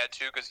my dad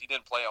too, because he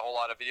didn't play a whole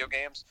lot of video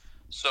games.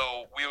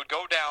 So we would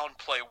go down,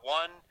 play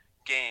one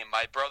game.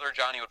 My brother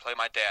Johnny would play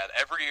my dad.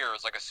 Every year it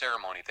was like a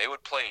ceremony. They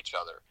would play each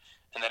other.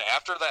 And then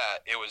after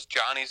that, it was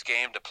Johnny's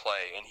game to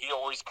play. And he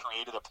always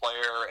created a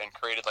player and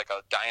created like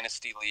a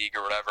dynasty league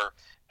or whatever.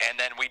 And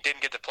then we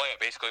didn't get to play it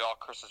basically all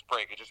Christmas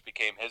break. It just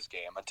became his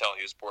game until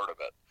he was bored of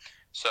it.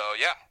 So,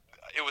 yeah,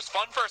 it was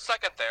fun for a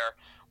second there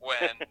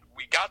when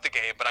we got the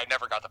game, but I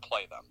never got to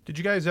play them. Did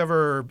you guys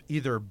ever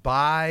either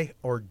buy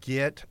or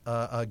get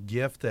a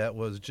gift that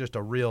was just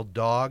a real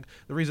dog?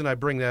 The reason I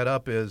bring that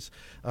up is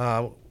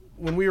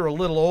when we were a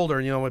little older,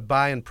 with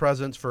buying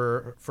presents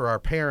for our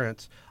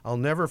parents, I'll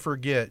never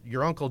forget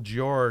your Uncle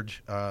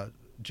George,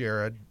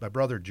 Jared, my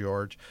brother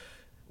George,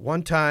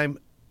 one time,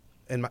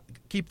 and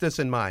keep this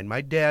in mind,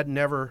 my dad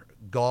never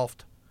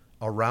golfed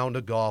a round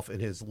of golf in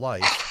his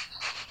life.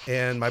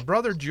 And my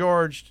brother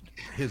George,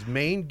 his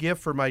main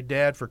gift for my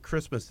dad for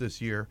Christmas this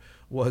year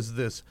was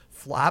this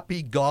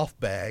floppy golf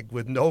bag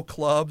with no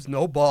clubs,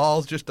 no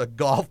balls, just a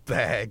golf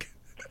bag.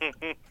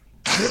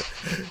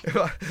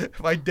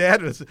 My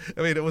dad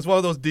it was one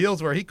of those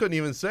deals where he couldn't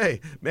even say,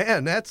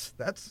 man, that's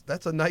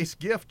a nice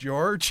gift,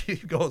 George. He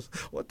goes,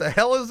 what the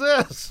hell is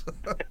this?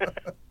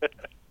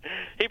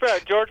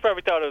 George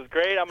probably thought it was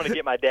great. I'm going to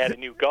get my dad a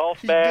new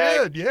golf He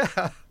bag. did,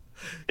 yeah.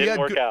 Didn't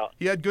work out.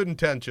 He had good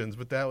intentions,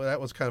 but that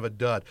was kind of a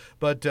dud.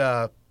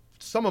 But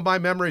some of my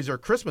memories are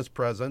Christmas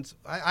presents.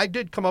 I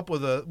did come up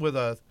with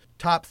a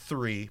top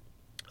three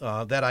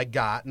that I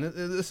got, and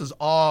this is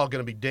all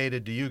going to be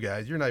dated to you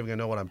guys. You're not even going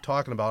to know what I'm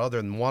talking about, other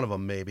than one of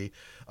them maybe.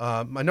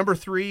 My number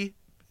three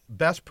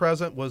best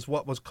present was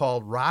what was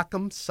called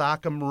Rock'em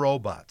Sock'em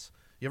Robots.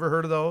 You ever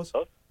heard of those?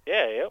 Oh,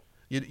 yeah, yep.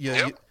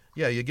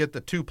 You get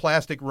the two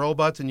plastic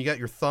robots, and you got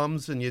your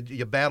thumbs, and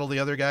you battle the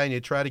other guy, and you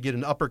try to get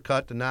an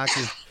uppercut to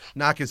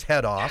knock his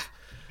head off.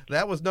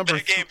 That was number.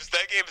 That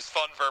game's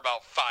fun for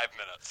about 5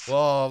 minutes.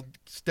 Well,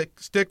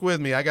 stick with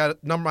me.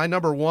 My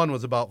number one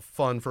was about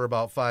fun for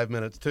about 5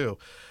 minutes too.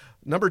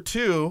 Number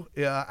two,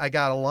 I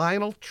got a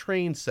Lionel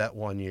train set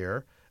one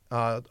year.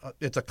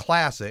 It's a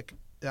classic.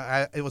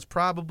 It was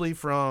probably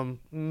from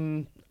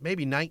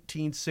maybe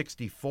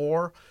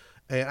 1964,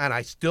 and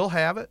I still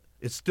have it.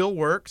 It still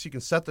works. You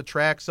can set the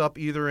tracks up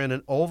either in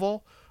an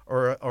oval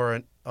or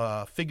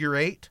a figure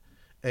eight,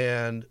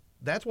 and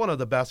that's one of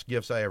the best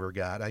gifts I ever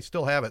got. I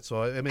still have it,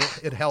 so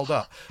it held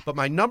up. But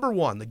my number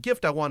one, the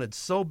gift I wanted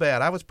so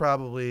bad, I was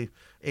probably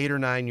 8 or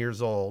 9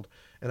 years old,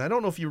 and I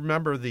don't know if you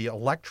remember the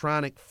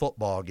electronic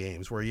football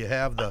games where you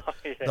have the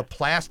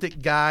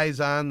plastic guys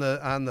on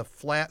the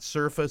flat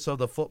surface of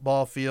the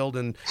football field,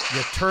 and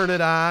you turn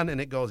it on and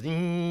it goes,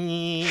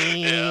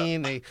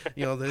 and they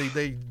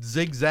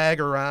zigzag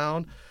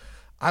around.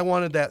 I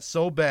wanted that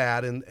so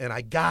bad, and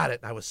I got it.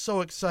 And I was so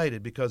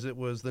excited because it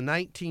was the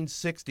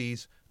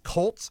 1960s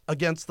Colts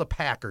against the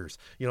Packers.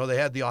 They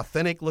had the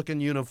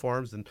authentic-looking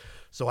uniforms, and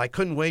so I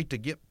couldn't wait to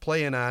get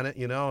playing on it,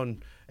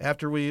 And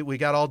after we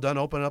got all done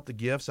opening up the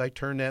gifts, I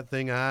turned that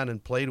thing on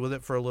and played with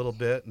it for a little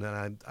bit. And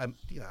then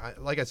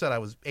like I said, I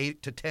was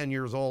 8 to 10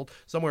 years old,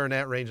 somewhere in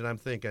that range, and I'm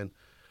thinking,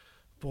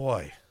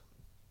 boy,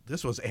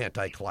 this was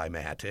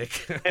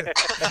anticlimactic.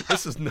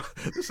 This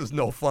is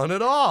no fun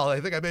at all.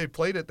 I think I maybe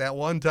played it that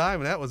one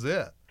time, and that was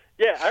it.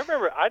 Yeah, I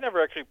remember. I never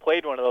actually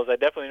played one of those. I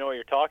definitely know what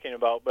you're talking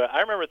about, but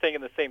I remember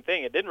thinking the same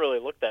thing. It didn't really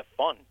look that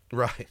fun.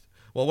 Right.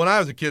 Well, when I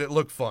was a kid, it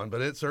looked fun,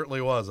 but it certainly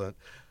wasn't.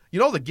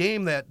 The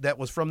game that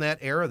was from that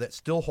era that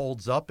still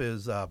holds up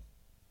is the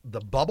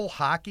bubble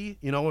hockey.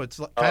 It's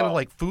kind of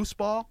like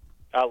foosball.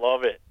 I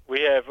love it.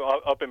 We have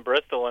up in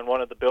Bristol in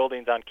one of the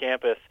buildings on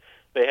campus,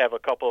 they have a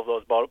couple of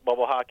those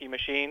bubble hockey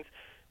machines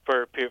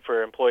for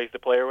employees to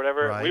play or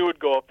whatever. Right. We would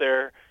go up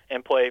there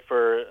and play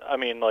for,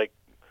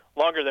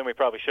 longer than we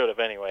probably should have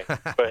anyway.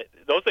 But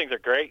those things are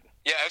great.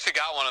 Yeah, I actually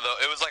got one of those.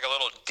 It was like a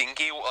little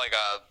dinky,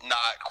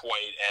 not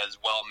quite as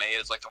well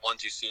made as like the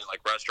ones you see in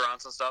like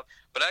restaurants and stuff.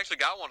 But I actually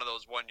got one of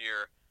those one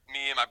year.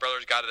 Me and my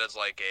brothers got it as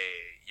like a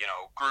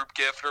group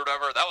gift or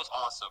whatever. That was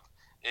awesome.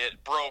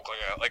 It broke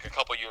like a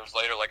couple years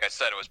later. Like I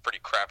said, it was pretty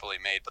crappily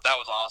made, but that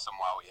was awesome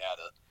while we had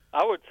it.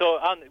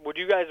 Would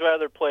you guys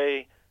rather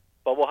play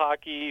bubble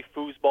hockey,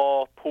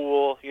 foosball,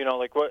 pool?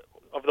 What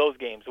of those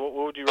games? What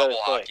would you rather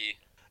play? Hockey.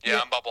 Yeah,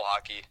 I'm bubble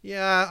hockey.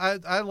 Yeah,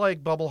 I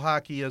like bubble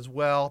hockey as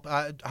well.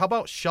 How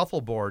about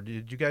shuffleboard?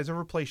 Did you guys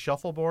ever play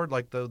shuffleboard,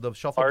 like the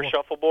shuffleboard? Bar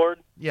shuffleboard?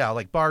 Yeah,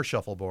 like bar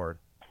shuffleboard.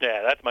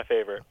 Yeah, that's my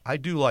favorite. I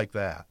do like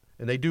that,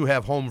 and they do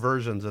have home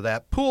versions of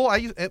that. Pool.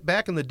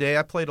 Back in the day,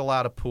 I played a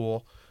lot of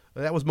pool.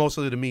 That was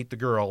mostly to meet the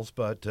girls,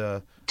 but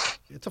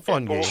it's a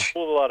fun game. Pool's a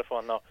lot of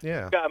fun, though.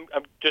 Yeah.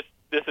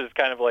 This is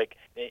kind of like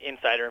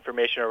insider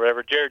information or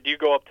whatever. Jared, do you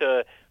go up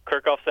to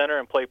Kirchhoff Center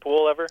and play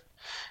pool ever?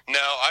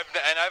 No, I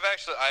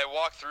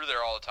walk through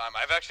there all the time.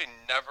 I've actually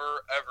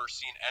never ever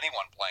seen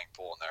anyone playing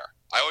pool in there.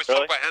 I always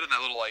poke my head in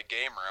that little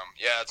game room.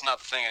 Yeah, it's not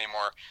the thing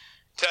anymore.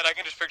 Ted, I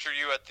can just picture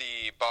you at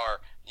the bar.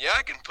 Yeah,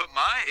 I can put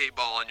my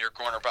 8-ball in your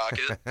corner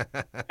pocket.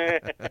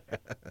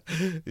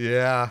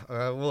 Yeah,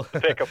 well,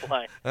 Pick-up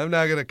line. I'm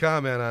not going to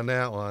comment on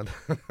that one.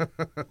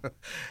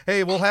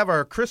 Hey, we'll have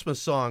our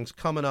Christmas songs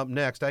coming up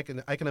next. I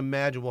can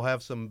imagine we'll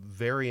have some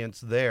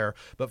variants there.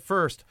 But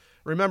first,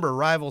 remember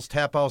Rivals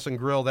Tap House and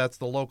Grill. That's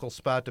the local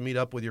spot to meet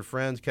up with your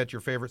friends, catch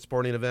your favorite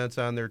sporting events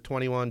on their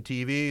 21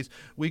 TVs,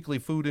 weekly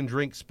food and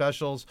drink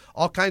specials,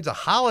 all kinds of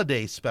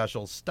holiday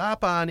specials.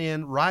 Stop on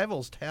in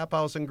Rivals Tap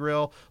House and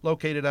Grill,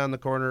 located on the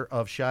corner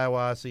of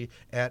Shiawassee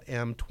at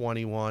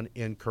M21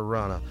 in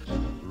Corunna.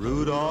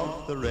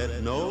 Rudolph the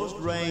red-nosed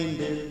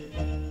reindeer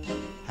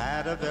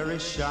had a very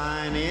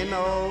shiny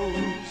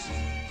nose.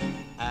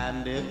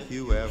 And if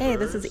you ever... Hey,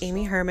 this is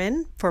Amy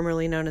Herman,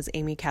 formerly known as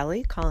Amy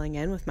Kelly, calling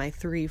in with my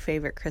 3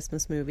 favorite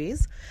Christmas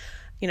movies.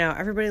 You know,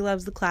 everybody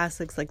loves the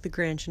classics like The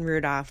Grinch and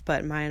Rudolph,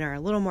 but mine are a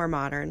little more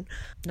modern.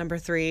 Number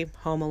 3,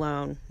 Home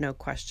Alone, no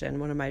question.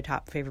 One of my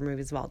top favorite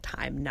movies of all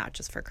time, not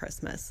just for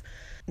Christmas.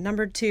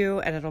 Number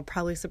 2, and it'll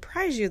probably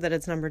surprise you that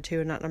it's number 2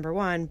 and not number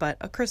 1, but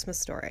A Christmas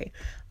Story.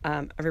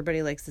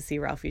 Everybody likes to see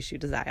Ralphie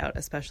shoot his eye out,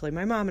 especially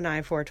my mom and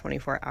I, for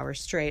 24 hours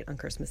straight on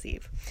Christmas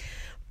Eve.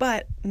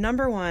 But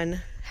number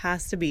 1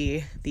 has to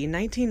be the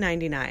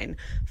 1999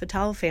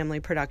 Fattel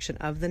family production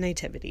of The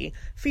Nativity,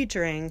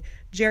 featuring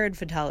Jared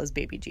Fattel as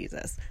Baby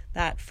Jesus.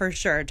 That for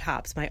sure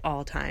tops my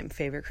all-time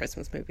favorite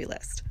Christmas movie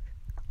list.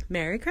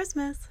 Merry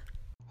Christmas!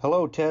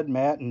 Hello, Ted,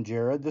 Matt, and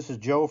Jared. This is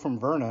Joe from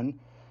Vernon.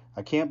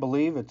 I can't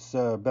believe it's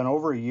been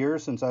over a year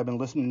since I've been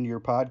listening to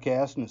your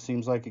podcast, and it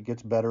seems like it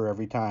gets better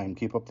every time.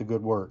 Keep up the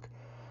good work.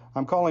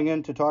 I'm calling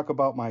in to talk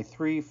about my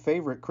 3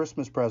 favorite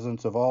Christmas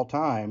presents of all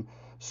time,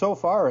 so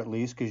far at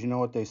least, because you know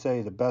what they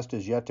say, the best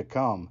is yet to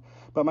come.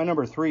 But my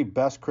number 3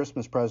 best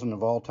Christmas present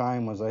of all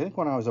time was, I think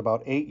when I was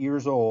about 8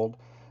 years old,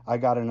 I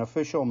got an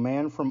official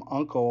Man from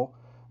U.N.C.L.E.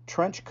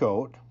 trench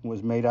coat. It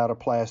was made out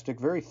of plastic,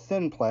 very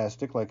thin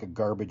plastic, like a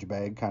garbage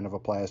bag kind of a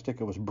plastic.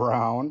 It was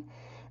brown,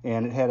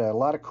 and it had a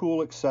lot of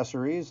cool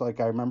accessories. Like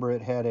I remember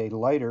it had a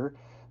lighter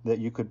that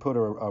you could put a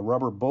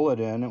rubber bullet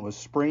in. It was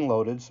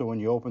spring-loaded, so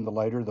when you opened the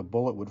lighter, the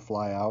bullet would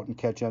fly out and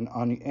catch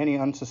any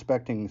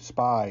unsuspecting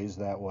spies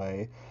that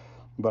way.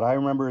 But I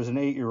remember as an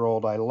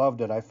 8-year-old, I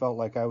loved it. I felt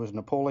like I was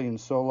Napoleon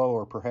Solo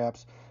or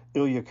perhaps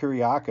Ilya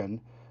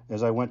Kuryakin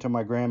as I went to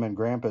my grandma and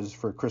grandpa's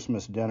for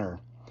Christmas dinner.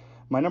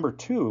 My number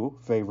 2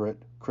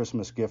 favorite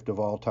Christmas gift of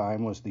all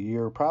time was the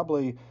year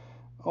probably,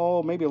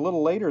 maybe a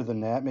little later than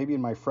that, maybe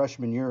in my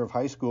freshman year of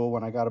high school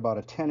when I got about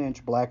a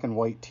 10-inch black and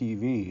white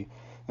TV.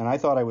 And I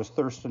thought I was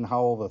Thurston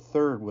Howell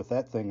III with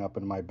that thing up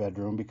in my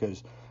bedroom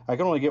because I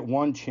could only get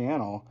one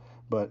channel,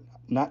 but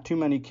not too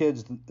many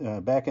kids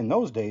back in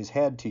those days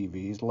had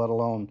TVs, let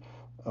alone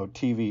a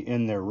TV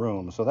in their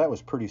room. So that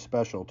was pretty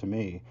special to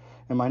me.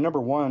 And my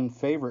number 1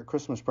 favorite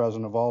Christmas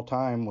present of all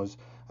time was,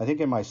 I think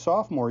in my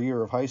sophomore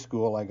year of high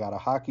school, I got a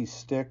hockey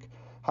stick,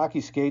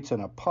 hockey skates,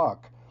 and a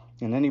puck.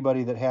 And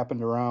anybody that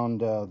happened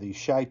around the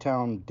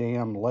Chi-Town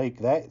Dam Lake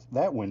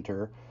that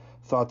winter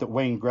thought that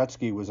Wayne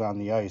Gretzky was on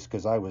the ice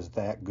because I was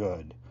that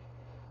good.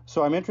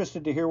 So I'm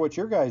interested to hear what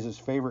your guys'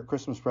 favorite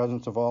Christmas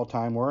presents of all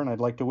time were, and I'd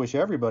like to wish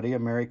everybody a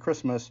Merry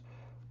Christmas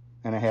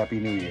and a Happy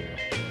New Year.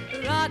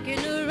 Rocking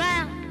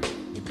around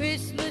the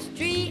Christmas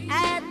tree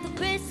at the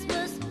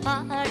Christmas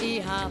party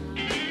hop.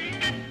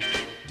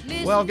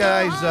 Well,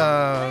 guys,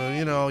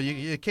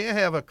 you can't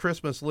have a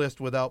Christmas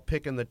list without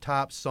picking the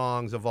top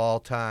songs of all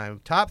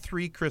time. Top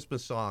 3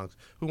 Christmas songs.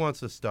 Who wants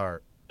to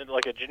start?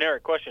 Like a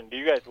generic question, do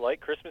you guys like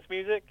Christmas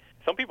music?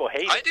 Some people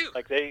hate it. I do.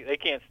 Like they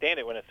can't stand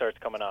it when it starts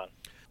coming on.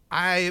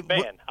 I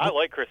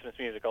like Christmas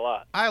music a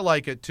lot. I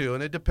like it too,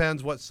 and it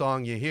depends what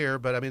song you hear.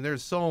 But I mean,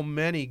 there's so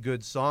many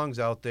good songs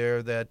out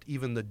there that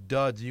even the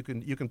duds you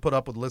can put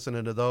up with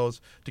listening to those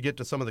to get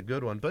to some of the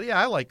good ones. But yeah,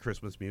 I like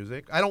Christmas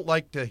music. I don't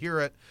like to hear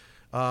it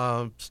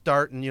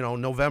starting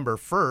November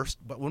 1st,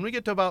 but when we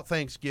get to about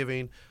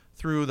Thanksgiving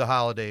through the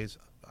holidays,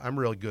 I'm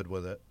really good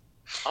with it.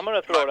 I'm going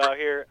to throw it out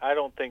here. I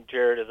don't think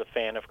Jared is a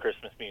fan of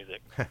Christmas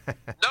music.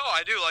 No,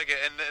 I do like it,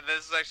 and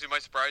this is actually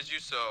might surprise you.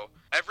 So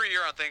every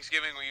year on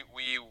Thanksgiving,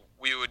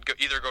 we would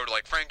either go to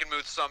like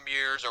Frankenmuth some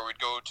years, or we'd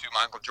go to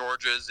my Uncle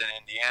George's in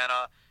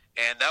Indiana,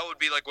 and that would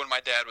be like when my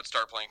dad would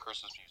start playing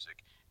Christmas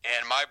music,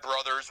 and my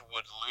brothers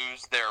would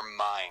lose their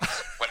minds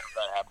whenever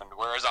that happened.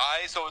 Whereas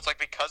so it's like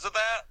because of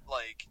that,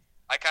 like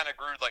I kind of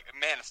grew like,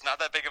 man, it's not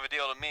that big of a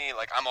deal to me.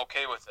 Like I'm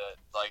okay with it.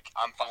 Like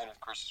I'm fine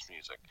with Christmas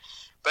music.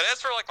 But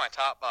as for like my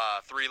top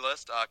 3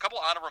 list, a couple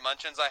honorable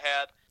mentions I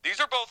had. These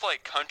are both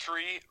like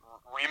country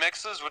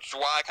remixes, which is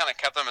why I kind of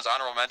kept them as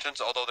honorable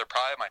mentions, although they're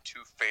probably my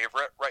 2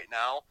 favorite right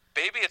now.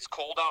 Baby It's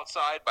Cold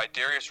Outside by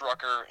Darius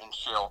Rucker and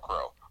Sheryl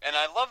Crow. And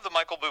I love the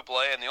Michael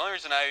Bublé, and the only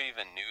reason I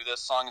even knew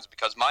this song is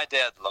because my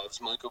dad loves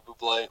Michael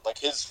Bublé.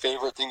 Like his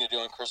favorite thing to do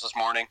on Christmas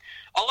morning,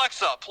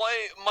 Alexa,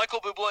 play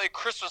Michael Bublé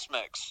Christmas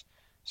Mix.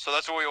 So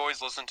that's what we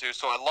always listen to.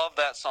 So I love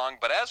that song.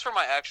 But as for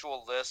my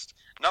actual list,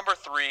 number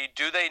 3,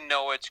 Do They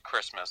Know It's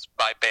Christmas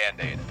by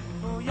Band Aid.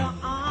 Throw your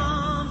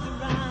arms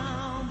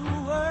around the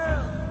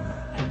world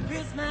at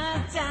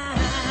Christmas time.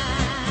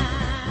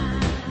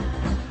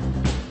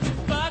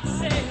 But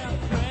say a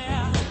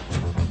prayer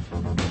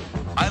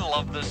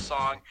love this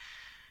song.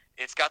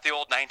 It's got the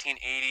old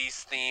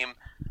 1980s theme.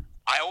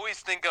 I always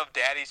think of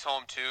Daddy's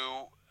Home 2,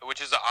 which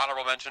is an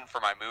honorable mention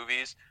for my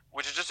movies,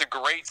 which is just a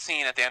great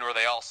scene at the end where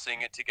they all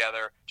sing it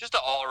together. Just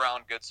an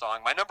all-around good song.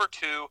 My number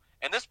 2,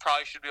 and this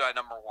probably should be my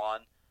number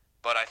 1,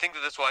 but I think that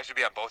this will actually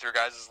be on both your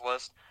guys'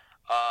 list.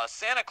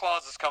 Santa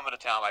Claus is Coming to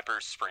Town by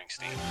Bruce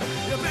Springsteen.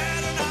 You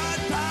better not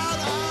pout,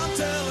 I'm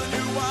telling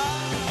you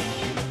why.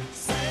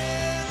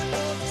 Santa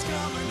Claus is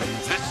coming to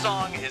town. This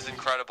song is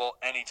incredible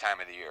any time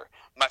of the year.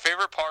 My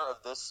favorite part of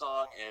this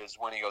song is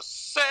when he goes,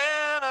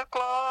 Santa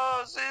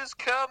Claus is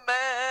coming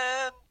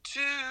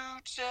to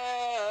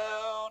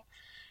town.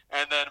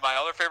 And then my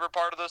other favorite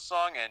part of this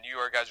song, and you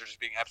guys are just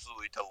being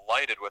absolutely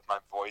delighted with my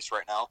voice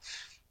right now,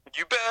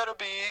 you better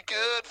be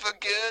good for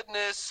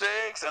goodness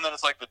sakes. And then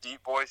it's like the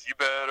deep voice, you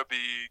better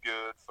be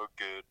good for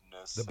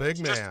goodness sakes. The big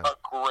man. Just a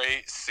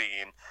great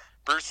scene.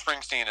 Bruce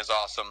Springsteen is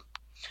awesome.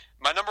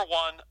 My number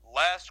 1,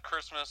 Last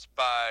Christmas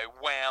by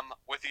Wham,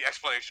 with the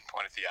exclamation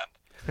point at the end.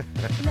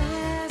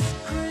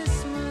 Last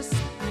Christmas,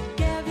 I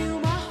gave you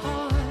my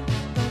heart,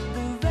 but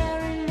the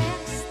very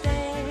next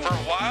day. For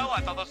a while,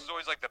 I thought this was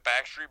always like the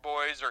Backstreet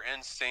Boys or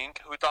NSYNC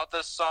who thought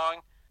this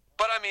song.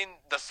 But, I mean,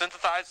 the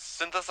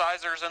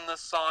synthesizers in this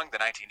song, the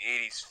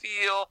 1980s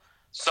feel,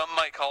 some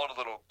might call it a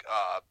little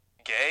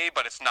gay,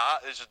 but it's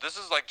not. This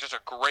is like just a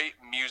great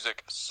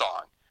music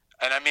song.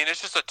 And, I mean,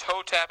 it's just a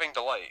toe-tapping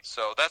delight.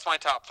 So that's my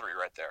top 3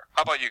 right there.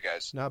 How about you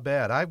guys? Not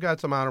bad. I've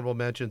got some honorable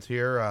mentions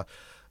here.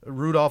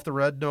 Rudolph the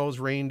Red-Nosed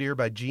Reindeer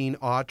by Gene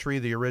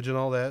Autry, the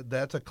original.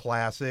 That's a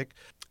classic.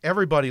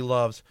 Everybody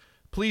loves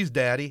Please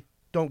Daddy,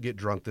 Don't Get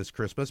Drunk This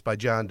Christmas by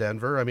John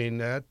Denver. I mean,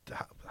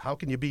 how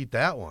can you beat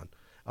that one?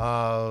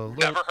 Never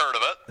heard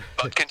of it,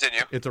 but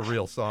continue. It's a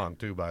real song,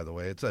 too, by the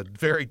way. It's a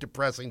very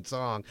depressing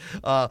song.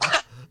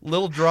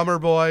 Little Drummer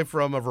Boy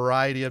from a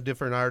variety of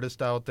different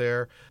artists out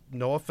there.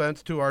 No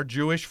offense to our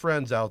Jewish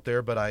friends out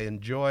there, but I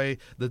enjoyed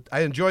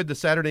the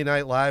Saturday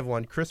Night Live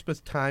one, Christmas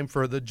Time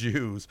for the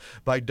Jews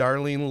by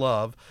Darlene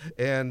Love,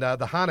 and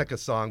the Hanukkah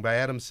song by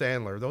Adam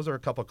Sandler. Those are a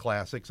couple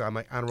classics on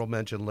my honorable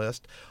mention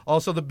list.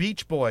 Also, the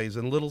Beach Boys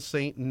and Little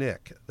Saint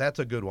Nick. That's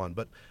a good one.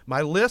 But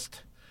my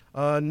list,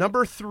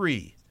 number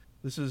 3.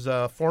 This is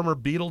former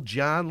Beatle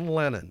John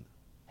Lennon.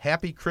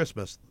 Happy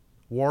Christmas.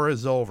 War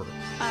is over.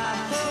 I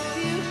hope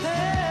you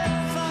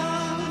had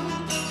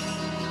fun.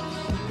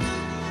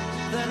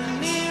 The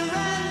near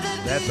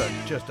and the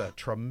That's just a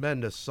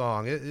tremendous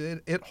song.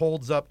 It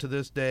holds up to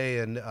this day,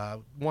 and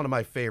one of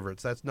my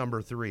favorites. That's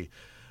number 3.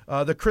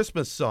 The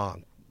Christmas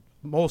song.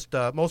 Most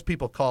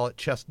people call it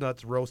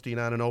Chestnuts Roasting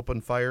on an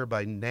Open Fire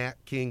by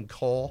Nat King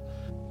Cole.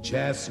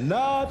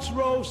 Chestnuts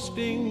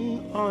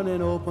roasting on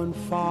an open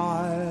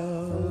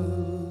fire.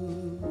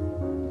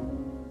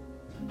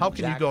 How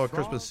can you go a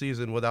Christmas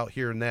season without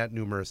hearing that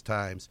numerous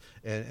times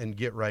and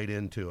get right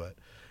into it?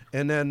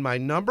 And then my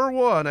number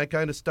 1, I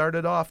kind of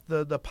started off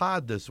the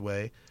pod this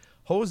way,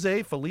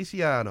 Jose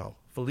Feliciano,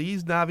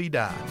 Feliz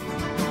Navidad.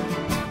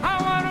 I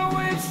want to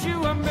wish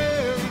you a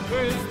Merry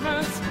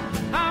Christmas.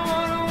 I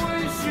want to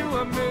wish you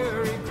a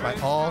Merry Christmas. My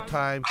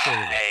all-time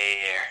favorite.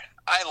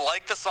 I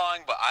like the song,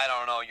 but I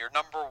don't know. You're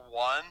number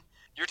 1.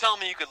 You're telling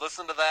me you could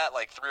listen to that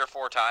like 3 or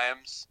 4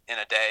 times in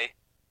a day?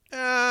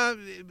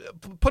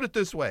 Put it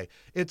this way.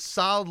 It's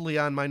solidly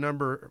on my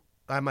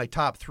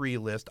top 3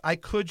 list. I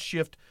could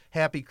shift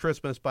Happy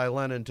Christmas by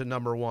Lennon to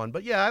number 1,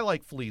 but yeah, I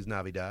like Feliz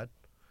Navidad.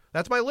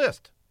 That's my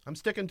list. I'm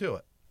sticking to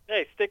it.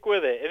 Hey, stick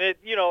with it. And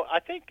I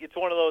think it's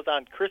one of those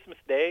on Christmas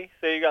Day,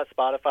 say you got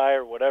Spotify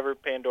or whatever,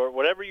 Pandora,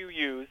 whatever you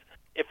use,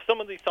 if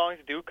some of these songs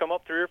do come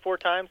up 3 or 4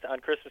 times on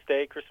Christmas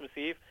Day, Christmas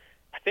Eve,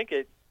 I think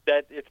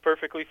that it's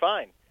perfectly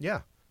fine.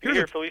 Yeah. You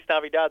hear Feliz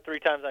Navidad 3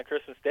 times on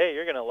Christmas Day,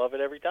 you're going to love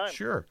it every time.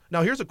 Sure.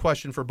 Now, here's a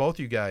question for both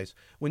you guys.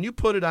 When you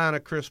put it on a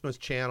Christmas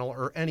channel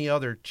or any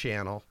other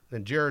channel,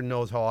 and Jared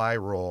knows how I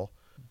roll,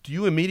 do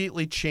you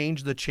immediately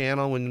change the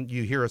channel when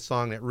you hear a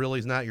song that really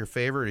is not your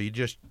favorite, or you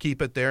just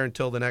keep it there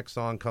until the next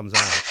song comes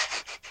on?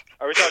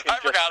 Are we talking I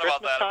forgot Christmas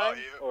about that time, about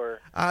you.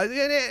 Or?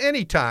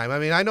 Any time. I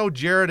mean, I know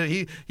Jared,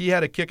 he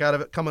had a kick out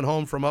of it coming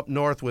home from up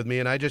north with me,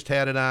 and I just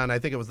had it on. I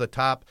think it was the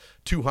top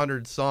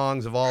 200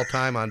 songs of all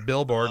time on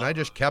Billboard, and I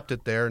just kept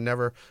it there and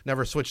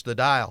never switched the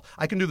dial.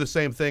 I can do the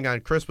same thing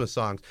on Christmas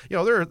songs.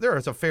 There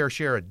is a fair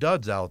share of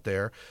duds out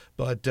there,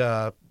 but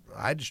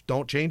I just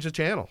don't change the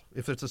channel.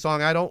 If it's a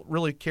song I don't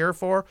really care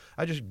for,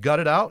 I just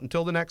gut it out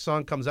until the next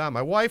song comes on.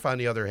 My wife, on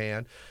the other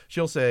hand,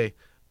 she'll say,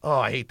 "Oh,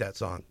 I hate that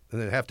song,"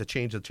 and then have to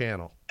change the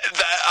channel.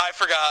 I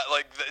forgot.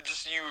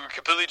 You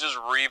completely just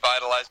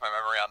revitalized my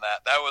memory on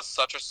that. That was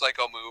such a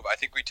psycho move. I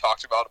think we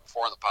talked about it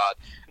before in the pod.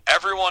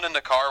 Everyone in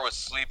the car was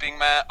sleeping,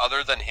 Matt,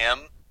 other than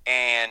him,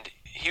 and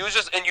he was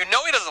just. And he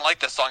doesn't like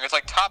this song. It's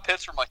like top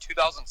hits from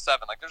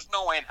 2007. There's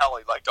no way in hell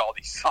he liked all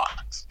these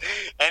songs,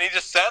 and he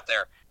just sat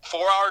there.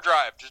 4-hour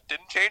drive, just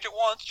didn't change it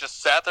once.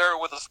 Just sat there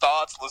with his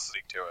thoughts,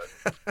 listening to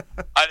it.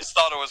 I just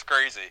thought it was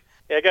crazy.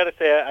 Yeah, I got to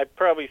say, I'd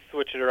probably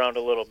switch it around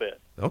a little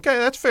bit. Okay,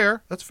 that's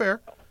fair.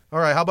 All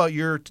right, how about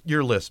your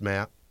list,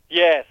 Matt?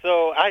 Yeah,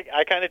 so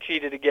I kind of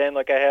cheated again,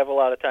 like I have a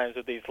lot of times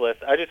with these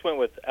lists. I just went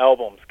with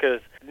albums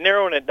because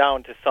narrowing it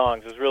down to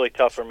songs was really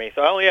tough for me.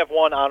 So I only have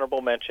one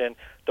honorable mention,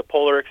 the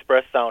Polar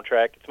Express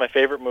soundtrack. It's my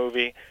favorite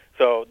movie,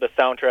 so the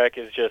soundtrack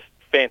is just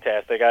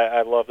fantastic.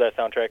 I love that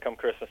soundtrack come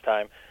Christmas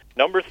time.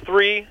 Number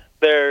 3,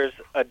 there's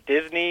a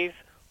Disney's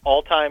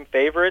all-time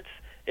favorites.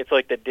 It's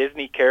like the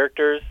Disney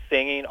characters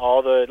singing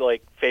all the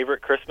like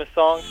favorite Christmas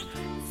songs.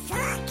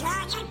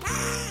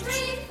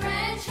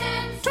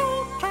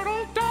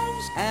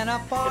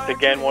 It's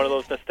again one of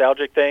those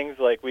nostalgic things.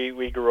 Like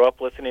we grew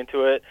up listening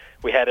to it.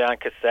 We had it on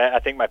cassette. I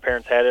think my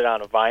parents had it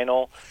on a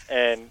vinyl,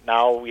 and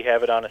now we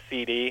have it on a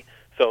CD.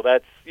 So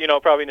that's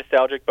probably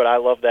nostalgic, but I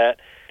love that.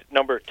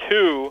 Number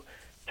 2,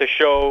 to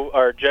show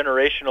our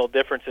generational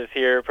differences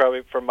here,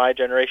 probably from my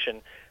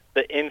generation,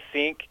 the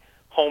NSYNC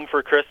Home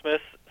for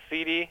Christmas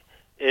CD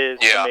is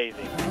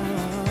amazing.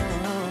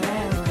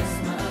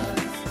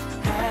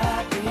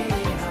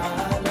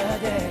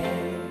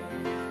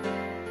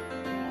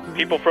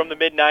 People from the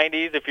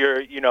mid-'90s, if you're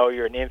an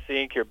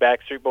NSYNC, you're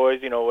Backstreet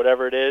Boys,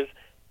 whatever it is,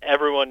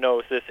 everyone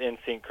knows this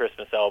NSYNC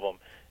Christmas album.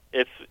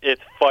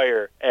 It's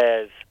fire,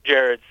 as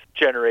Jared's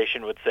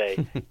generation would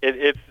say.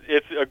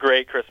 It's a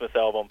great Christmas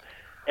album.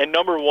 And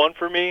number 1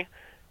 for me,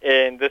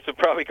 and this would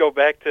probably go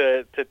back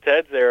to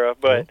Ted's era,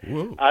 but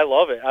I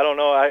love it. I don't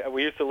know.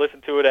 We used to listen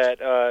to it at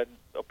a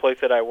place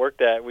that I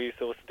worked at. We used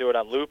to listen to it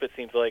on loop. It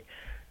seems like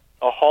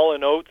a Hall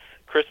 & Oates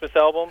Christmas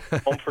album,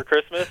 Home for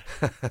Christmas.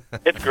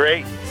 It's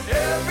great.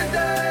 Every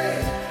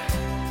day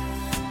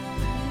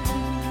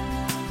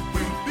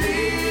will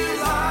be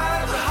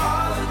like a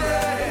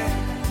holiday.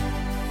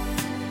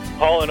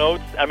 Hall &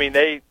 Oates, I mean,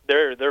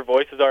 their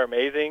voices are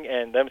amazing,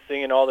 and them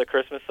singing all the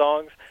Christmas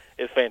songs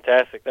is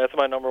fantastic. That's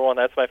my number 1.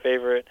 That's my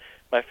favorite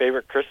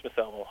Christmas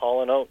album,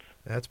 Hall & Oates.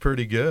 That's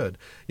pretty good.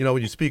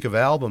 When you speak of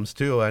albums,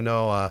 too, I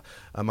know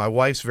my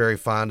wife's very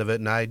fond of it,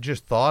 and I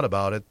just thought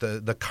about it.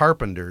 The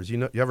Carpenters,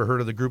 you ever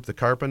heard of the group The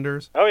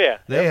Carpenters? Oh, yeah.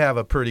 They have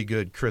a pretty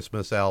good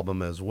Christmas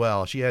album as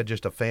well. She had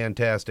just a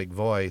fantastic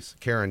voice,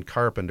 Karen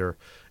Carpenter,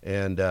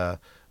 and,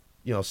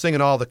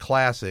 singing all the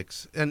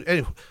classics. And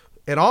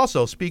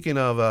also, speaking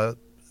of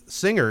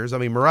singers, I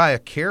mean, Mariah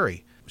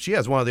Carey, she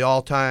has one of the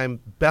all-time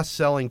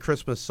best-selling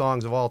Christmas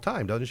songs of all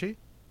time, doesn't she?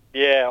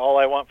 Yeah, All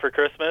I Want for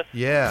Christmas.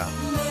 Yeah.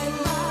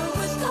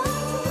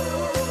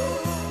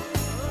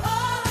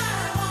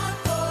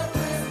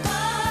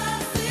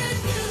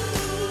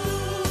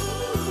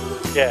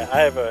 Yeah, I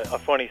have a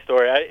funny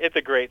story. It's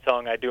a great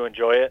song. I do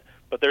enjoy it.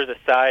 But there's a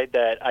side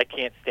that I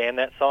can't stand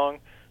that song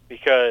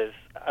because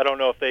I don't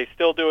know if they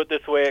still do it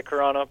this way at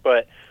Corona,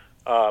 but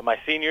my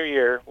senior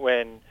year,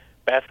 when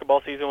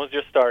basketball season was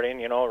just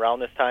starting,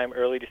 around this time,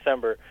 early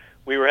December,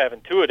 we were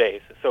having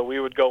two-a-days. So we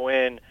would go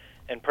in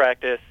and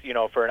practice,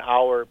 for an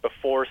hour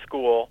before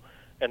school,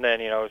 and then,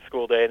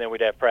 school day, and then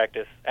we'd have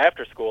practice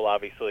after school,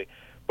 obviously.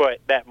 But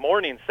that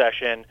morning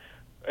session,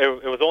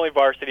 it was only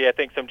varsity, I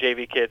think some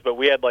JV kids, but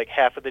we had like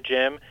half of the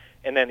gym,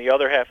 and then the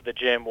other half of the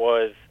gym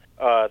was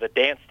the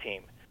dance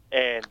team.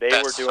 And they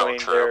were doing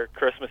their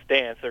Christmas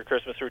dance, their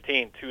Christmas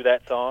routine to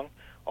that song,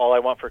 All I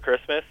Want for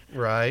Christmas.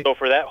 Right. So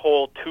for that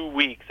whole 2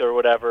 weeks or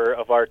whatever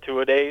of our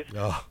two-a-days,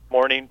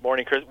 morning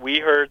Christmas, we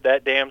heard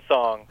that damn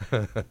song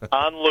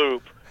on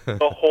loop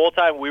the whole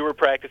time we were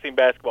practicing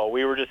basketball.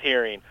 We were just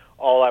hearing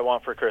All I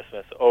Want for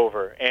Christmas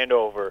over and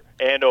over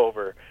and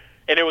over.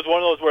 And it was one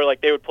of those where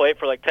like they would play it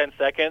for like 10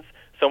 seconds,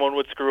 someone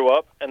would screw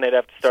up, and they'd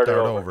have to start it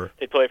over.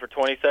 They'd play it for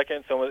 20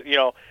 seconds. Someone,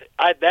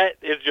 that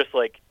is just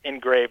like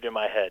engraved in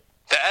my head.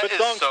 That good is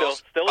song,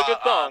 still a good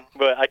song,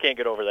 but I can't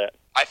get over that.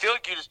 I feel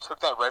like you just took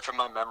that right from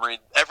my memory.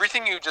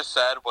 Everything you just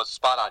said was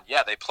spot on.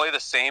 Yeah, they play the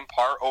same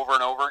part over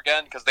and over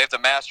again because they have to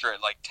master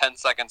it like 10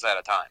 seconds at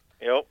a time.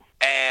 Yep.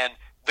 And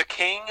the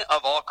king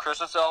of all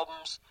Christmas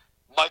albums,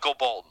 Michael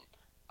Bolton.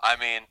 I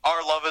mean,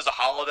 Our Love is a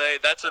Holiday,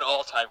 that's an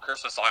all-time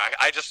Christmas song.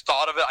 I just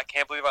thought of it. I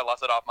can't believe I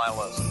left it off my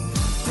list.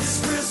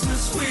 This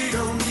Christmas we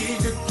don't need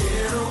to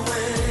get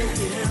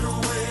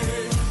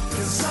away,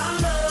 'cause I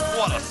love.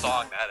 What a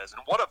song that is,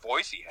 and what a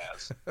voice he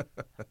has.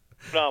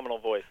 Phenomenal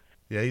voice.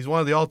 Yeah, he's one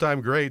of the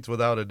all-time greats,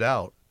 without a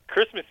doubt.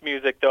 Christmas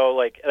music,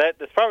 though,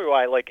 that's probably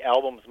why I like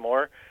albums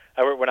more.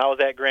 When I was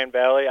at Grand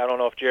Valley, I don't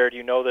know if, Jared,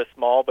 you know this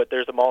mall, but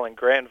there's a mall in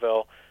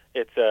Granville.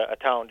 It's a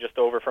town just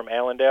over from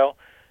Allendale.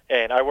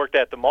 And I worked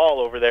at the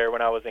mall over there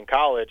when I was in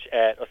college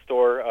at a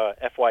store,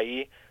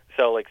 FYE,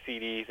 sell like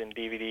CDs and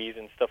DVDs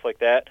and stuff like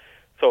that.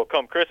 So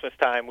come Christmas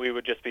time, we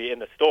would just be in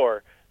the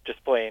store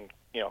just playing,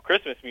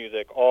 Christmas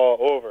music all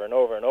over and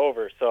over and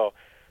over. So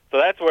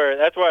that's where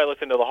I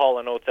listen to the Hall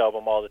 & Oates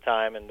album all the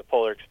time, and the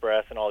Polar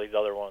Express and all these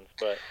other ones.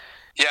 But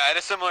yeah, I had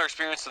a similar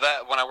experience to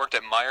that when I worked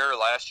at Meijer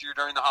last year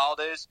during the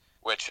holidays.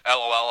 Which,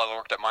 LOL, I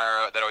worked at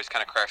Meijer. That always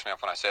kind of cracks me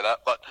up when I say that.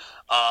 But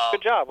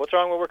good job. What's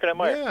wrong with working at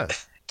Meijer? Yeah.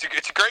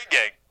 It's a great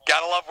gig.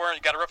 Gotta love wearing.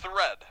 You gotta rep the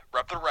red.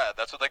 Rep the red.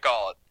 That's what they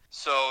call it.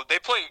 So they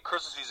play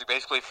Christmas music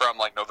basically from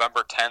like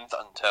November 10th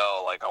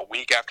until like a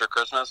week after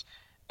Christmas.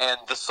 And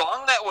the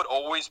song that would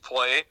always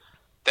play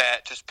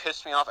that just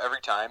pissed me off every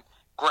time,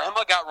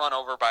 Grandma Got Run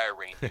Over by a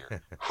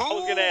Reindeer. I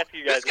was gonna ask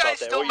you guys this guy's about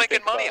that. still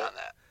making money on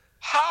that.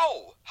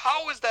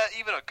 How is that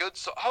even a good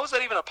song? How is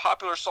that even a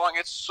popular song?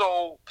 It's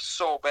so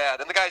bad,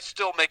 and the guy's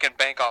still making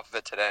bank off of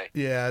it today.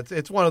 Yeah,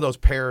 it's one of those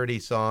parody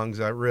songs.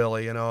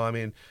 Really, I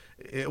mean,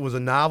 it was a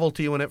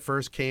novelty when it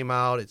first came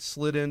out. It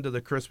slid into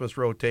the Christmas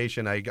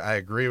rotation. I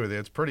agree with you.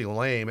 It's pretty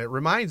lame. It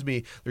reminds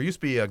me, there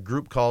used to be a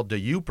group called the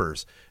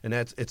Youpers, and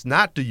it's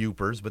not the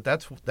Youpers, but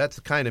that's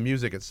the kind of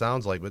music it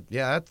sounds like. But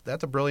yeah,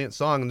 that's a brilliant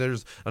song. And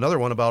there's another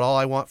one about all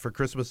I want for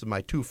Christmas is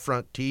my 2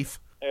 front teeth.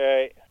 All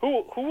right.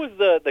 Who was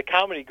the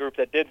comedy group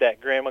that did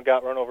that? Grandma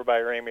Got Run Over by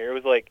a Reindeer. It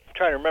was like, I'm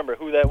trying to remember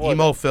who that was.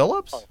 Emo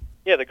Phillips?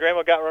 Yeah, the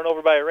Grandma Got Run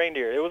Over by a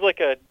Reindeer. It was like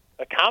a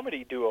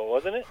comedy duo,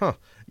 wasn't it? Huh.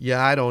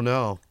 Yeah, I don't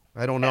know.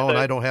 And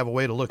I don't have a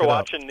way to look it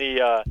up.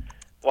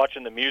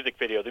 Watching the music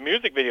video. The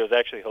music video is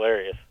actually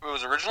hilarious. It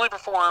was originally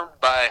performed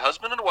by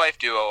husband and wife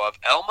duo of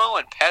Elmo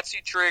and Patsy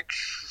Trigg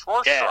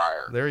Schwartzshire.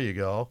 Yeah. There you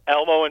go.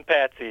 Elmo and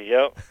Patsy,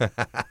 yep.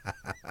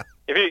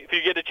 If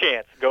you get a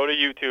chance, go to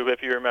YouTube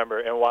if you remember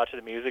and watch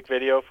the music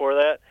video for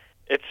that.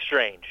 It's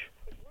strange.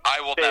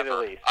 I will say never. The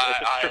least. It's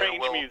a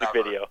strange music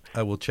video.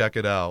 I will check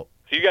it out.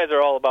 So you guys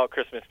are all about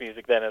Christmas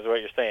music then, is what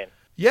you're saying?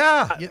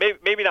 Yeah.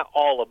 Maybe not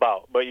all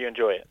about, but you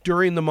enjoy it.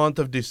 During the month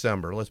of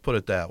December, let's put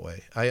it that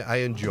way. I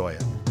enjoy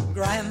it.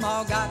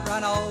 Grandma got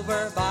run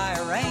over by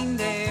a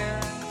reindeer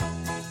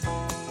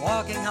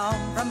walking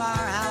home from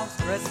our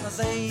house Christmas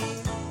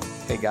Eve.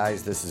 Hey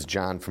guys, this is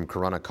John from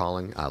Corunna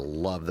calling. I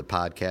love the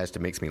podcast.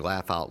 It makes me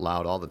laugh out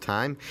loud all the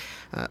time.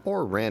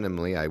 Or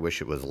randomly, I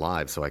wish it was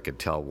live so I could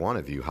tell one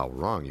of you how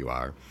wrong you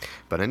are.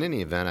 But in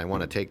any event, I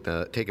want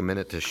to take a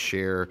minute to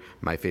share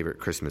my favorite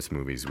Christmas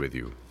movies with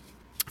you.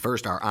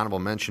 First, our honorable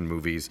mention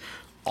movies.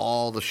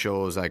 All the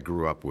shows I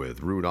grew up with: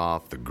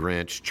 Rudolph, The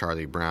Grinch,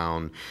 Charlie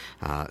Brown,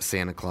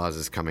 Santa Claus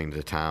is Coming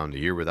to Town, The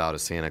Year Without a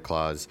Santa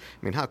Claus.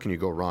 I mean, how can you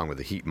go wrong with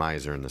The Heat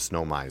Miser and The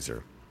Snow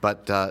Miser?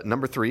 But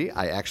number 3,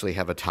 I actually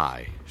have a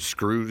tie: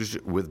 Scrooge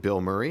with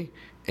Bill Murray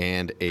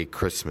and A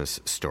Christmas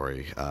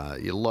Story. I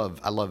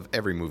love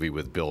every movie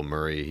with Bill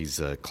Murray. He's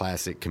a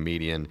classic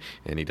comedian,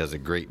 and he does a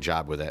great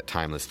job with that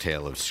timeless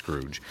tale of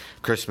Scrooge.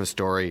 Christmas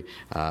Story,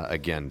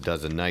 again,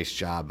 does a nice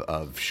job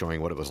of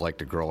showing what it was like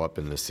to grow up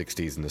in the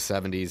 60s and the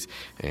 70s,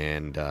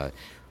 and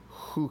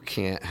who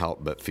can't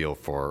help but feel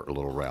for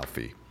little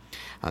Ralphie.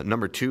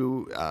 Number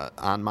 2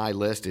 on my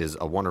list is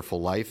A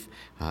Wonderful Life.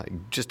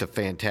 Just a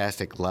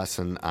fantastic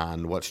lesson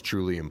on what's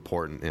truly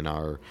important in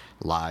our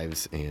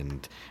lives,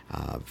 and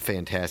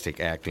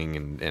fantastic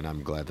acting, and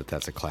I'm glad that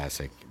that's a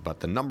classic. But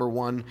the number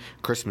 1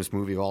 Christmas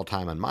movie of all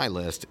time on my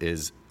list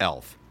is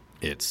Elf.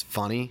 It's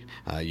funny.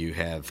 You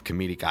have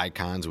comedic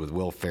icons with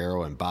Will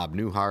Ferrell and Bob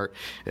Newhart.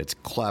 It's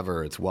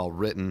clever. It's well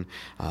written.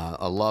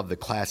 I love the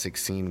classic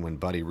scene when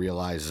Buddy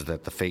realizes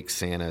that the fake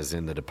Santa is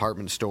in the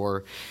department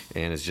store,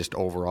 and it's just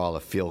overall a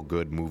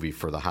feel-good movie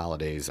for the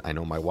holidays. I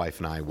know my wife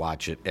and I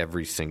watch it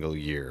every single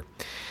year.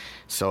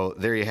 So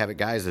there you have it,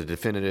 guys, a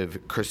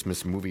definitive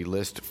Christmas movie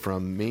list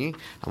from me.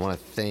 I want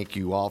to thank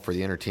you all for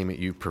the entertainment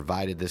you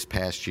provided this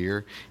past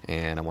year,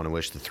 and I want to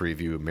wish the 3 of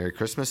you a Merry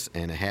Christmas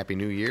and a Happy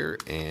New Year,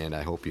 and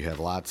I hope you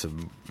have lots of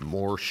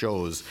more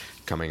shows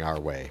coming our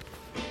way.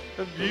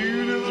 A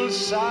beautiful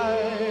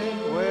sight,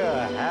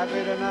 we're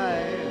happy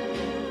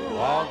tonight,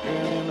 walking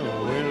in the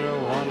winter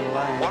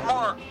wonderland. One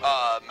more,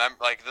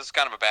 this is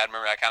kind of a bad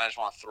memory I kind of just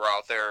want to throw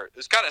out there.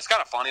 It's kind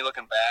of funny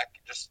looking back.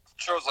 It just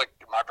shows, like,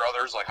 my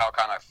brothers, like, how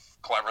kind of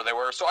clever they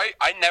were. So I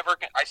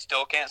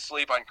still can't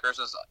sleep on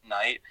Christmas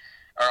night,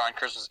 or on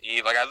Christmas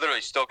Eve. Like, I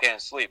literally still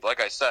can't sleep.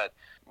 Like I said,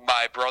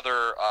 my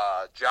brother,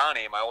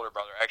 Johnny, my older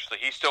brother, actually,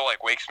 he still,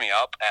 like, wakes me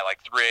up at, like,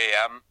 3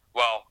 a.m.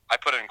 Well, I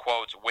put it in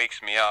quotes,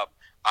 wakes me up.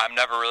 I'm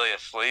never really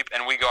asleep,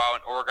 and we go out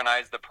and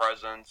organize the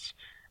presents.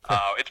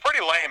 It's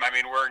pretty lame. I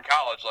mean, we're in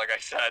college, like I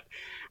said.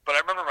 But I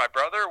remember my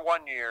brother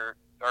one year,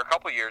 or a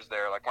couple years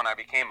there, like when I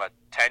became a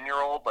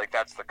 10-year-old, like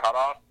that's the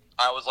cutoff,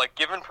 I was like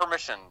given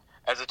permission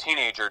as a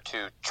teenager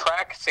to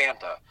track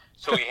Santa.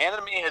 So he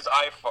handed me his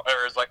iPhone,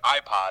 or his like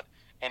iPod,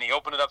 and he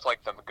opened it up to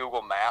like the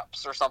Google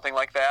Maps or something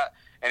like that.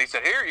 And he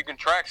said, "Here, you can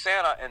track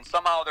Santa." And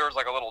somehow there was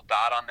like a little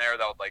dot on there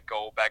that would like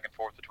go back and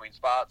forth between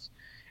spots.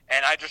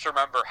 And I just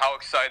remember how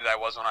excited I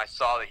was when I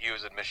saw that he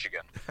was in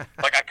Michigan.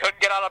 Like, I couldn't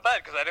get out of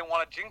bed because I didn't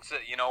want to jinx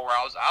it, you know, where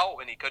I was out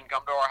and he couldn't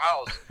come to our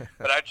house.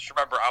 But I just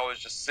remember I was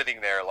just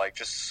sitting there, like,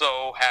 just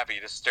so happy,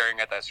 just staring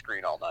at that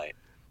screen all night.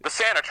 The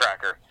Santa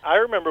Tracker. I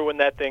remember when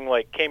that thing,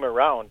 like, came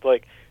around.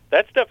 Like,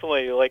 that's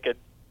definitely, like, a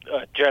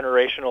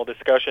generational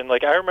discussion.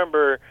 Like, I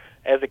remember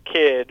as a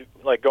kid,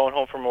 like, going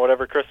home from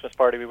whatever Christmas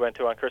party we went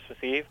to on Christmas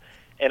Eve,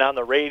 and on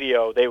the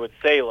radio they would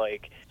say,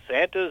 like,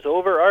 Santa's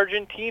over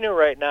Argentina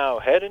right now,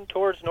 heading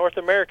towards North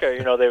America.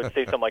 You know, they would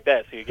say something like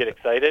that, so you get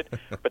excited.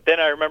 But then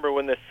I remember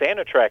when the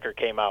Santa Tracker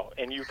came out,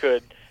 and you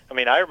could, I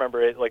mean, I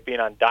remember it, like, being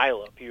on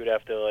dial-up. You would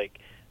have to, like,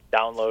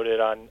 download it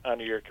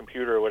onto your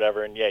computer or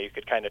whatever, and, yeah, you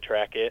could kind of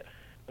track it.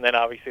 And then,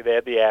 obviously, they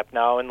had the app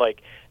now. And,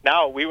 like,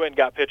 now we went and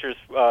got pictures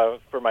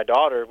for my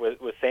daughter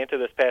with Santa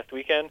this past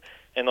weekend,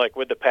 and, like,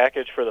 with the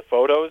package for the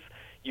photos,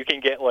 you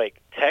can get,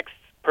 like,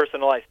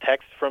 personalized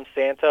text from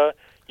Santa.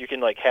 You can,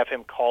 like, have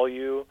him call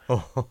you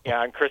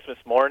on Christmas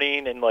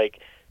morning and, like,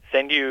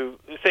 send you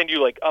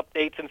like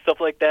updates and stuff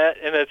like that,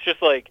 and it's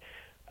just like,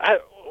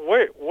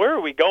 where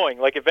are we going?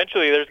 Like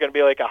eventually there's going to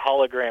be like a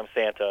hologram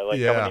Santa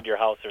like coming into your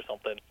house or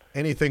something.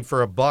 Anything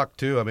for $1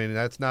 too. I mean,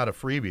 that's not a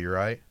freebie,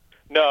 right?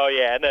 No,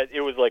 yeah, and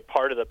it was like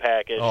part of the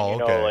package. Oh,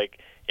 you okay. know, like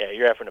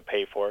you're having to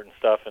pay for it and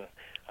stuff, and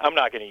I'm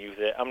not going to use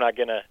it. I'm not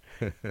going to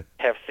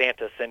have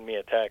Santa send me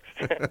a text.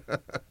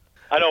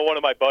 I know one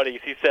of my buddies,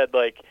 he said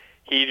like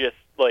he just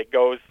like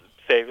goes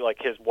say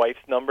like his wife's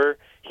number,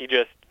 he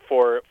just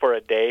for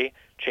a day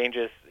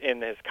changes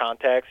in his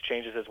contacts,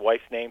 changes his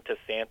wife's name to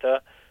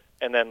Santa,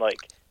 and then like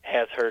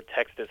has her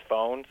text his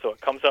phone so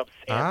it comes up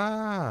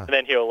Santa. And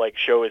then he'll like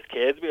show his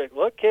kids, be like,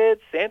 "Look kids,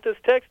 Santa's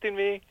texting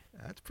me."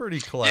 That's pretty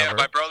clever. Yeah,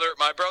 my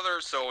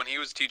brother, so when he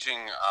was teaching,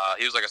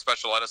 he was like a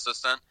special ed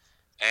assistant,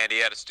 and he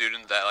had a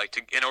student that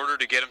in order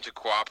to get him to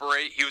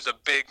cooperate, he was a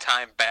big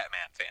time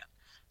Batman fan.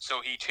 So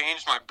he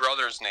changed my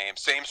brother's name,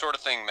 same sort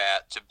of thing,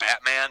 Matt, to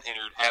Batman, and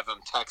he would have him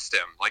text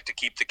him, like to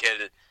keep the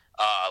kid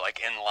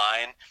in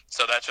line.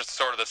 So that's just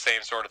sort of the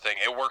same sort of thing.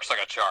 It works like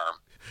a charm.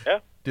 Yeah,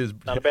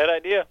 not a bad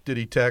idea. Did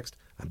he text,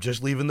 "I'm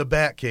just leaving the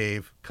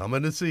Batcave,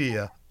 coming to see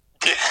ya"?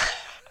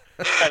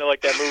 Kind of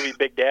like that movie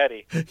Big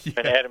Daddy,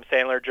 when Adam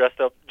Sandler dresses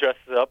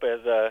up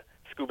as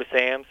Scuba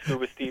Sam,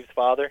 Scuba Steve's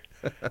father.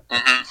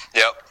 Mm-hmm.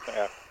 Yep.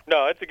 Yeah.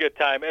 No, it's a good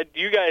time. And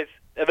you guys,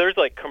 there's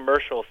like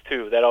commercials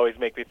too that always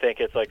make me think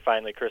it's like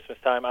finally Christmas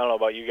time. I don't know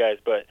about you guys,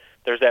 but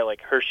there's that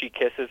like Hershey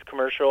Kisses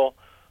commercial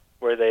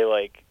where they're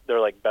like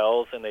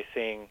bells and they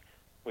sing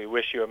 "We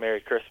Wish You a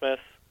Merry Christmas."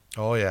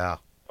 Oh yeah.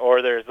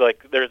 Or there's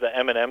the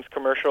M&M's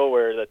commercial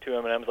where the two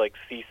M&M's like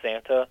see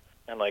Santa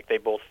and like they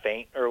both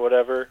faint or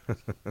whatever.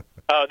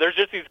 There's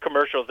just these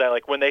commercials that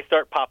like when they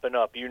start popping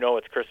up, you know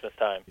it's Christmas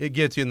time. It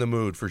gets you in the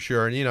mood for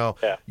sure. And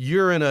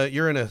you're in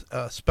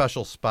a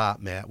special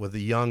spot, Matt, with a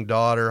young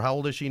daughter. How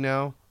old is she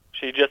now?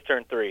 She just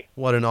turned 3.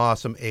 What an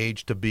awesome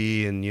age to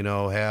be, and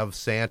have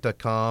Santa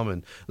come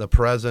and the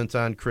presents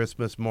on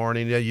Christmas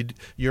morning. Yeah,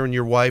 you and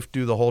your wife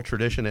do the whole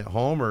tradition at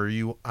home, or are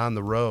you on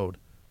the road?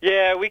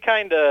 Yeah, we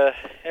kind of,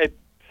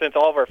 since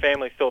all of our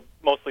family's still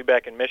mostly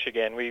back in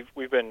Michigan,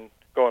 we've been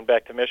going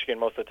back to Michigan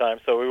most of the time,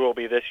 so we will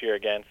be this year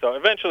again. So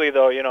eventually,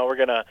 though, we're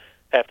going to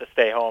have to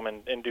stay home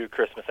and do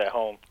Christmas at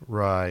home.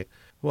 Right.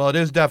 Well, it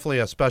is definitely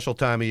a special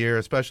time of year,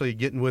 especially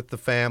getting with the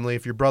family.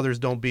 If your brothers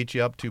don't beat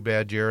you up too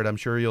bad, Jared, I'm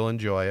sure you'll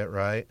enjoy it,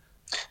 right?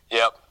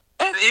 Yep.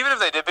 And even if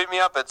they did beat me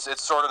up, it's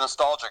sort of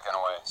nostalgic in a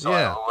way, so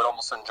yeah. I would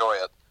almost enjoy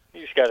it.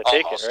 You just got to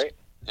take it, right?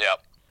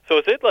 Yep. So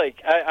is it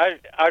like, I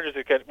just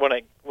when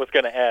I was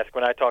going to ask,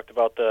 when I talked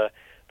about the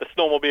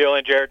snowmobile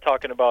and Jared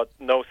talking about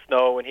no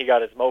snow when he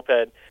got his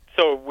moped.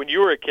 So when you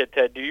were a kid,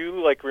 Ted, do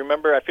you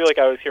remember? I feel like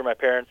I always hear my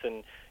parents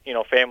and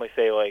family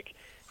say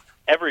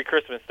every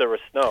Christmas there was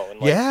snow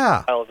and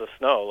piles of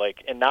snow.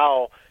 And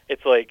now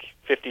it's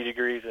 50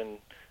 degrees and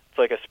it's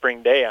like a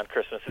spring day on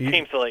Christmas. It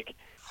seems like.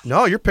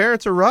 No, your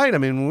parents are right. I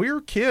mean, when we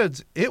were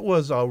kids, it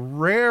was a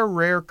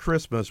rare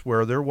Christmas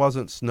where there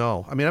wasn't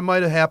snow. I mean, it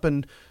might have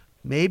happened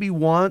maybe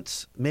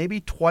once,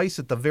 maybe twice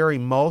at the very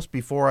most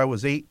before I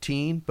was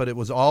 18, but it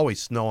was always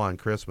snow on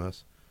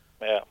Christmas.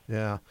 Yeah.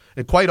 Yeah.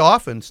 And quite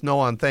often snow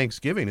on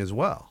Thanksgiving as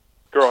well.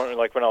 Growing,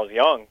 when I was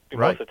young,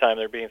 right. Most of the time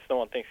there being snow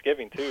on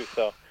Thanksgiving too,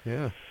 so.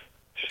 Yeah.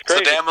 It's just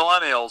crazy. It's the damn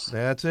millennials.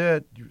 That's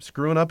it. You're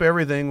screwing up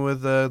everything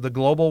with the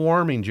global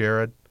warming,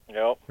 Jared.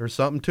 Yep. There's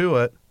something to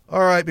it.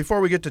 All right,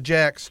 before we get to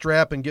Jack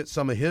Strapp and get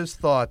some of his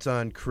thoughts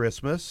on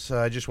Christmas,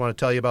 I just want to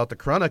tell you about the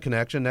Corunna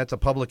Connection. That's a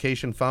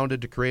publication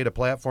founded to create a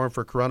platform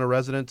for Corunna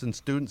residents and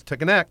students to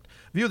connect.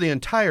 View the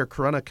entire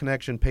Corunna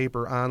Connection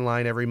paper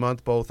online every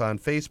month, both on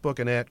Facebook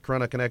and at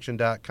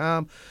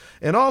corunnaconnection.com.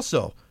 And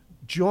also,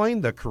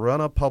 join the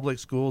Corunna Public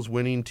Schools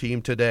winning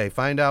team today.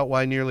 Find out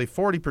why nearly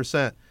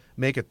 40%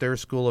 make it their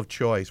school of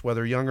choice.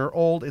 Whether young or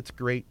old, it's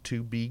great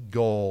to be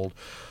gold.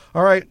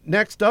 All right,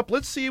 next up,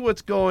 let's see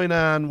what's going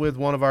on with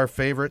one of our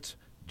favorites,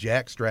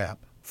 Jack Strapp.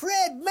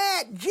 Fred,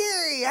 Matt,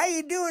 Jerry, how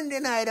you doing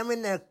tonight? I'm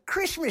in the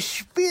Christmas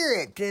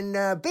spirit,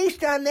 and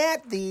based on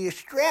that, the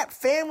Strapp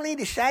family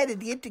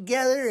decided to get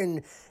together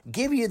and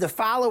give you the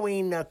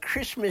following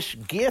Christmas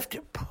gift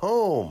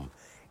poem.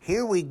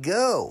 Here we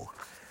go.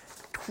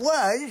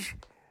 'Twas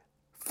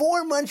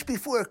 4 months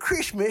before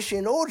Christmas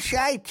in Old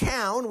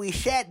Chi-Town, we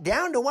sat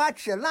down to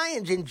watch the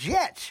Lions and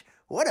Jets.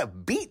 What a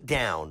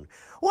beatdown.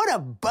 What a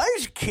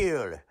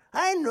buzzkill.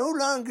 I no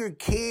longer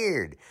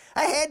cared.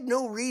 I had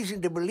no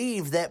reason to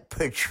believe that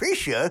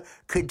Patricia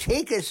could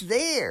take us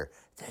there.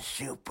 The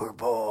Super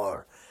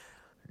Bowl.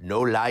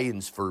 No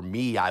Lions for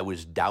me. I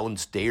was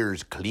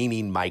downstairs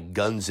cleaning my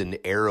guns and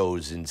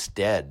arrows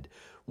instead,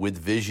 with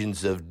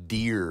visions of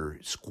deer,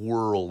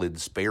 squirrel, and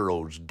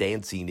sparrows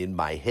dancing in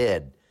my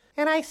head.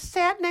 And I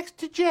sat next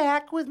to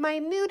Jack with my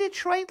new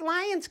Detroit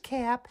Lions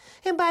cap,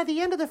 and by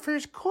the end of the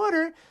first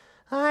quarter,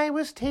 I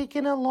was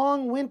taking a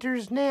long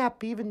winter's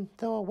nap, even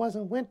though it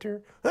wasn't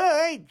winter. All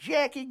right,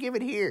 Jackie, give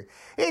it here.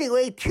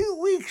 Anyway, 2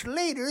 weeks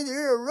later,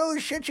 there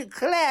arose such a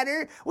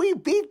clatter, we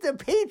beat the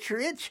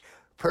Patriots.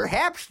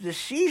 Perhaps the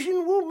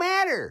season will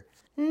matter.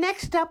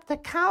 Next up, the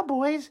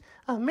Cowboys,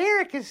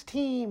 America's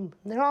team.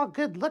 They're all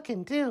good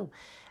looking, too.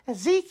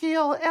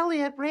 Ezekiel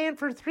Elliott ran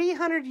for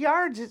 300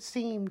 yards, it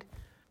seemed.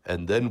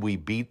 And then we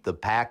beat the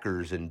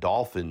Packers and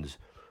Dolphins.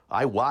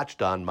 I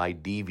watched on my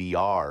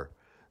DVR.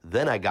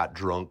 Then I got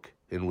drunk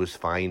and was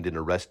fined and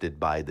arrested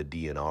by the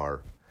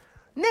DNR.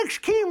 Next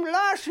came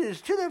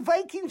losses to the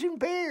Vikings and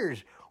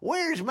Bears.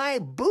 Where's my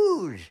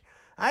booze?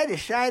 I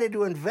decided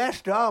to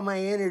invest all my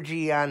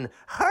energy on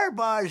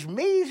Harbaugh's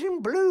Maize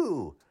and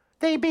Blue.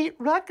 They beat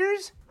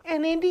Rutgers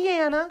and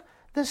Indiana.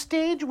 The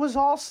stage was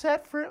all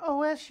set for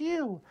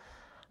OSU.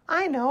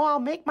 I know I'll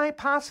make my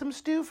possum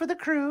stew for the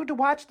crew to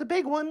watch the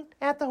big one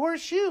at the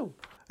Horseshoe.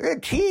 The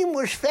team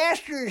was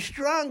faster and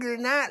stronger,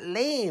 not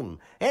lame.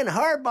 And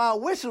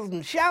Harbaugh whistled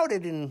and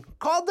shouted and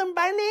called them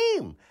by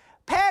name.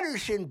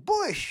 Patterson,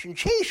 Bush, and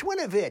Chase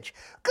Winovich.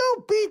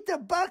 Go beat the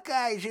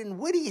Buckeyes and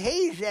Woody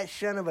Hayes, that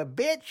son of a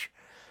bitch.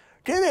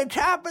 To the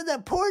top of the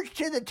porch,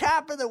 to the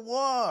top of the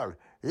wall.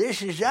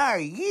 This is our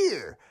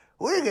year.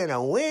 We're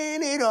gonna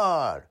win it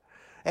all.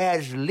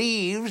 As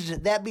leaves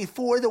that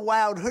before the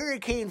wild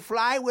hurricane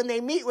fly when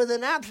they meet with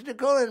an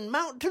obstacle and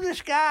mount to the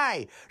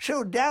sky.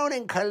 So down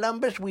in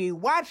Columbus we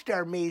watched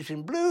our Maize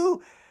and Blue.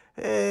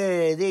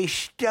 They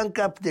stunk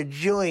up the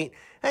joint.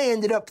 I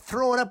ended up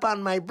throwing up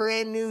on my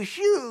brand new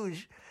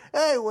shoes.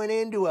 I went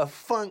into a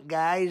funk,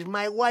 guys.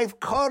 My wife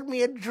called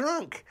me a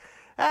drunk.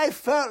 I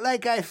felt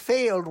like I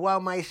failed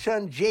while my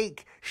son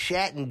Jake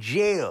sat in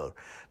jail.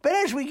 But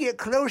as we get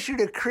closer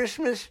to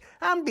Christmas,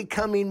 I'm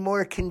becoming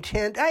more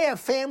content. I have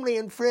family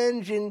and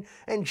friends, and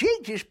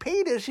Jake just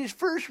paid us his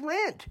first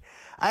rent.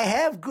 I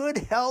have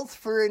good health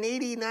for an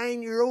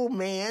 89-year-old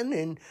man,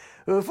 and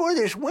for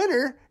this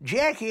winter,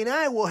 Jackie and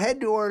I will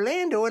head to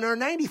Orlando in our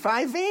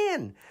 95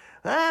 van.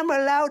 I'm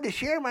allowed to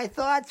share my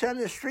thoughts on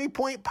this 3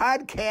 Point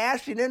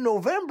podcast, and in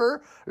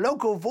November,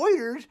 local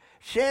voiders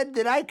said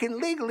that I can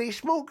legally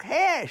smoke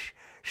hash.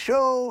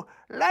 So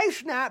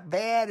life's not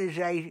bad as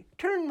I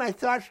turn my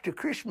thoughts to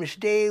Christmas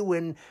Day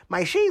when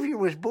my Savior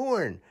was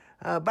born.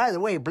 By the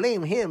way,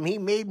 blame him. He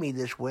made me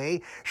this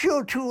way.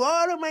 So to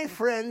all of my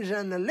friends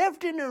on the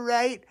left and the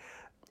right,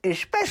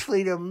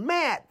 especially to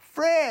Matt,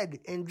 Fred,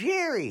 and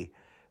Jerry,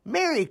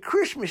 Merry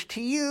Christmas to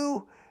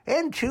you,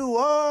 and to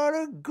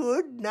all a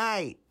good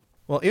night.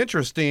 Well,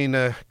 interesting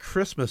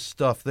Christmas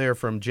stuff there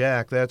from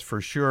Jack, that's for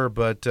sure.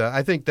 But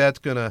I think that's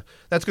gonna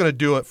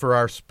do it for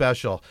our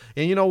special.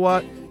 And you know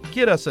what?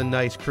 Get us a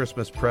nice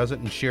Christmas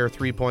present and share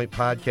 3 Point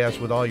Podcast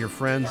with all your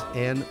friends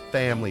and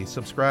family.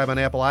 Subscribe on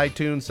Apple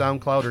iTunes,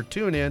 SoundCloud, or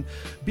TuneIn.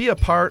 Be a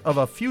part of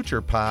a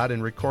future pod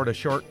and record a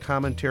short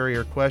commentary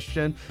or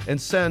question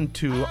and send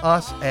to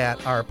us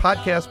at our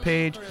podcast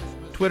page,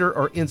 Twitter,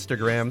 or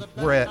Instagram.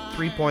 We're at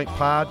 3 Point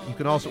Pod. You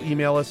can also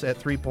email us at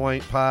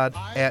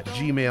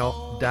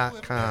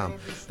 3pointpod@gmail.com.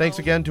 Thanks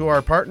again to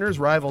our partners,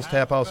 Rivals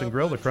Tap House and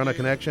Grill, the Corunna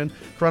Connection,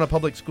 Corunna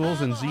Public Schools,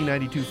 and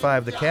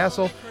Z92.5 The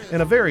Castle.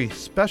 And a very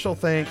special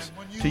thanks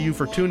to you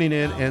for tuning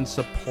in and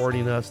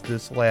supporting us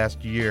this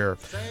last year.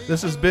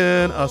 This has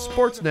been a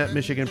Sportsnet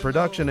Michigan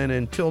production, and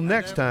until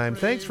next time,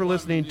 thanks for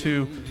listening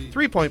to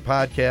 3 Point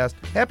Podcast.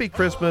 Happy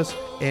Christmas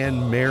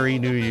and Merry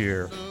New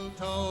Year.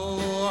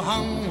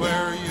 Hung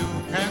where you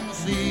can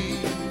see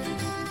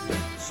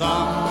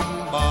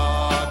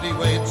somebody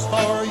waits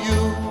for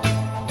you.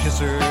 Kiss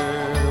her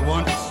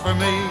once for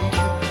me.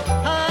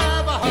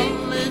 Have a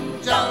holly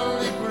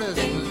jolly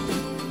Christmas,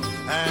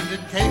 and in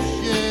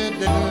case you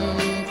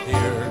didn't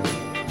hear,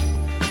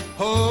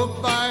 oh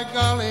by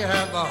golly,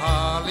 have a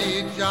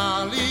holly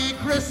jolly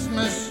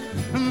Christmas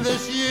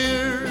this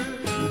year.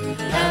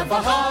 Have a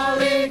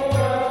holly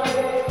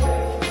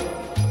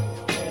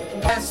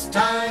best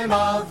time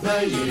of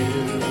the year.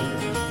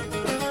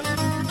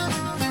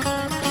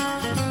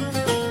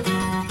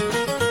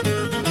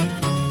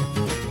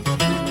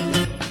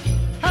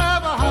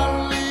 Have a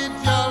holly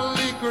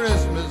jolly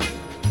Christmas,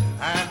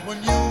 and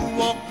when you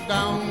walk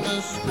down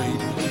the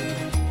street,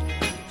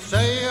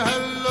 say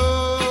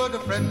hello to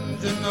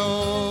friends you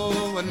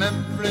know and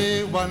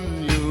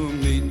everyone you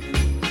meet.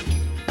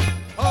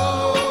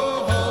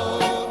 Oh,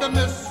 oh, the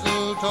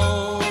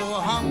mistletoe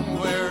hung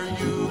where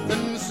you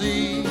can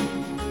see.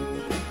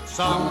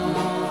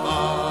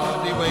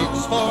 Somebody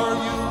waits for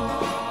you,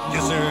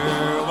 kiss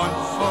her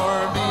once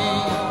for me.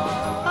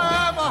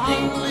 Have a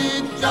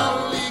holly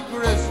jolly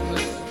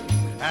Christmas,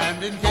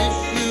 and in case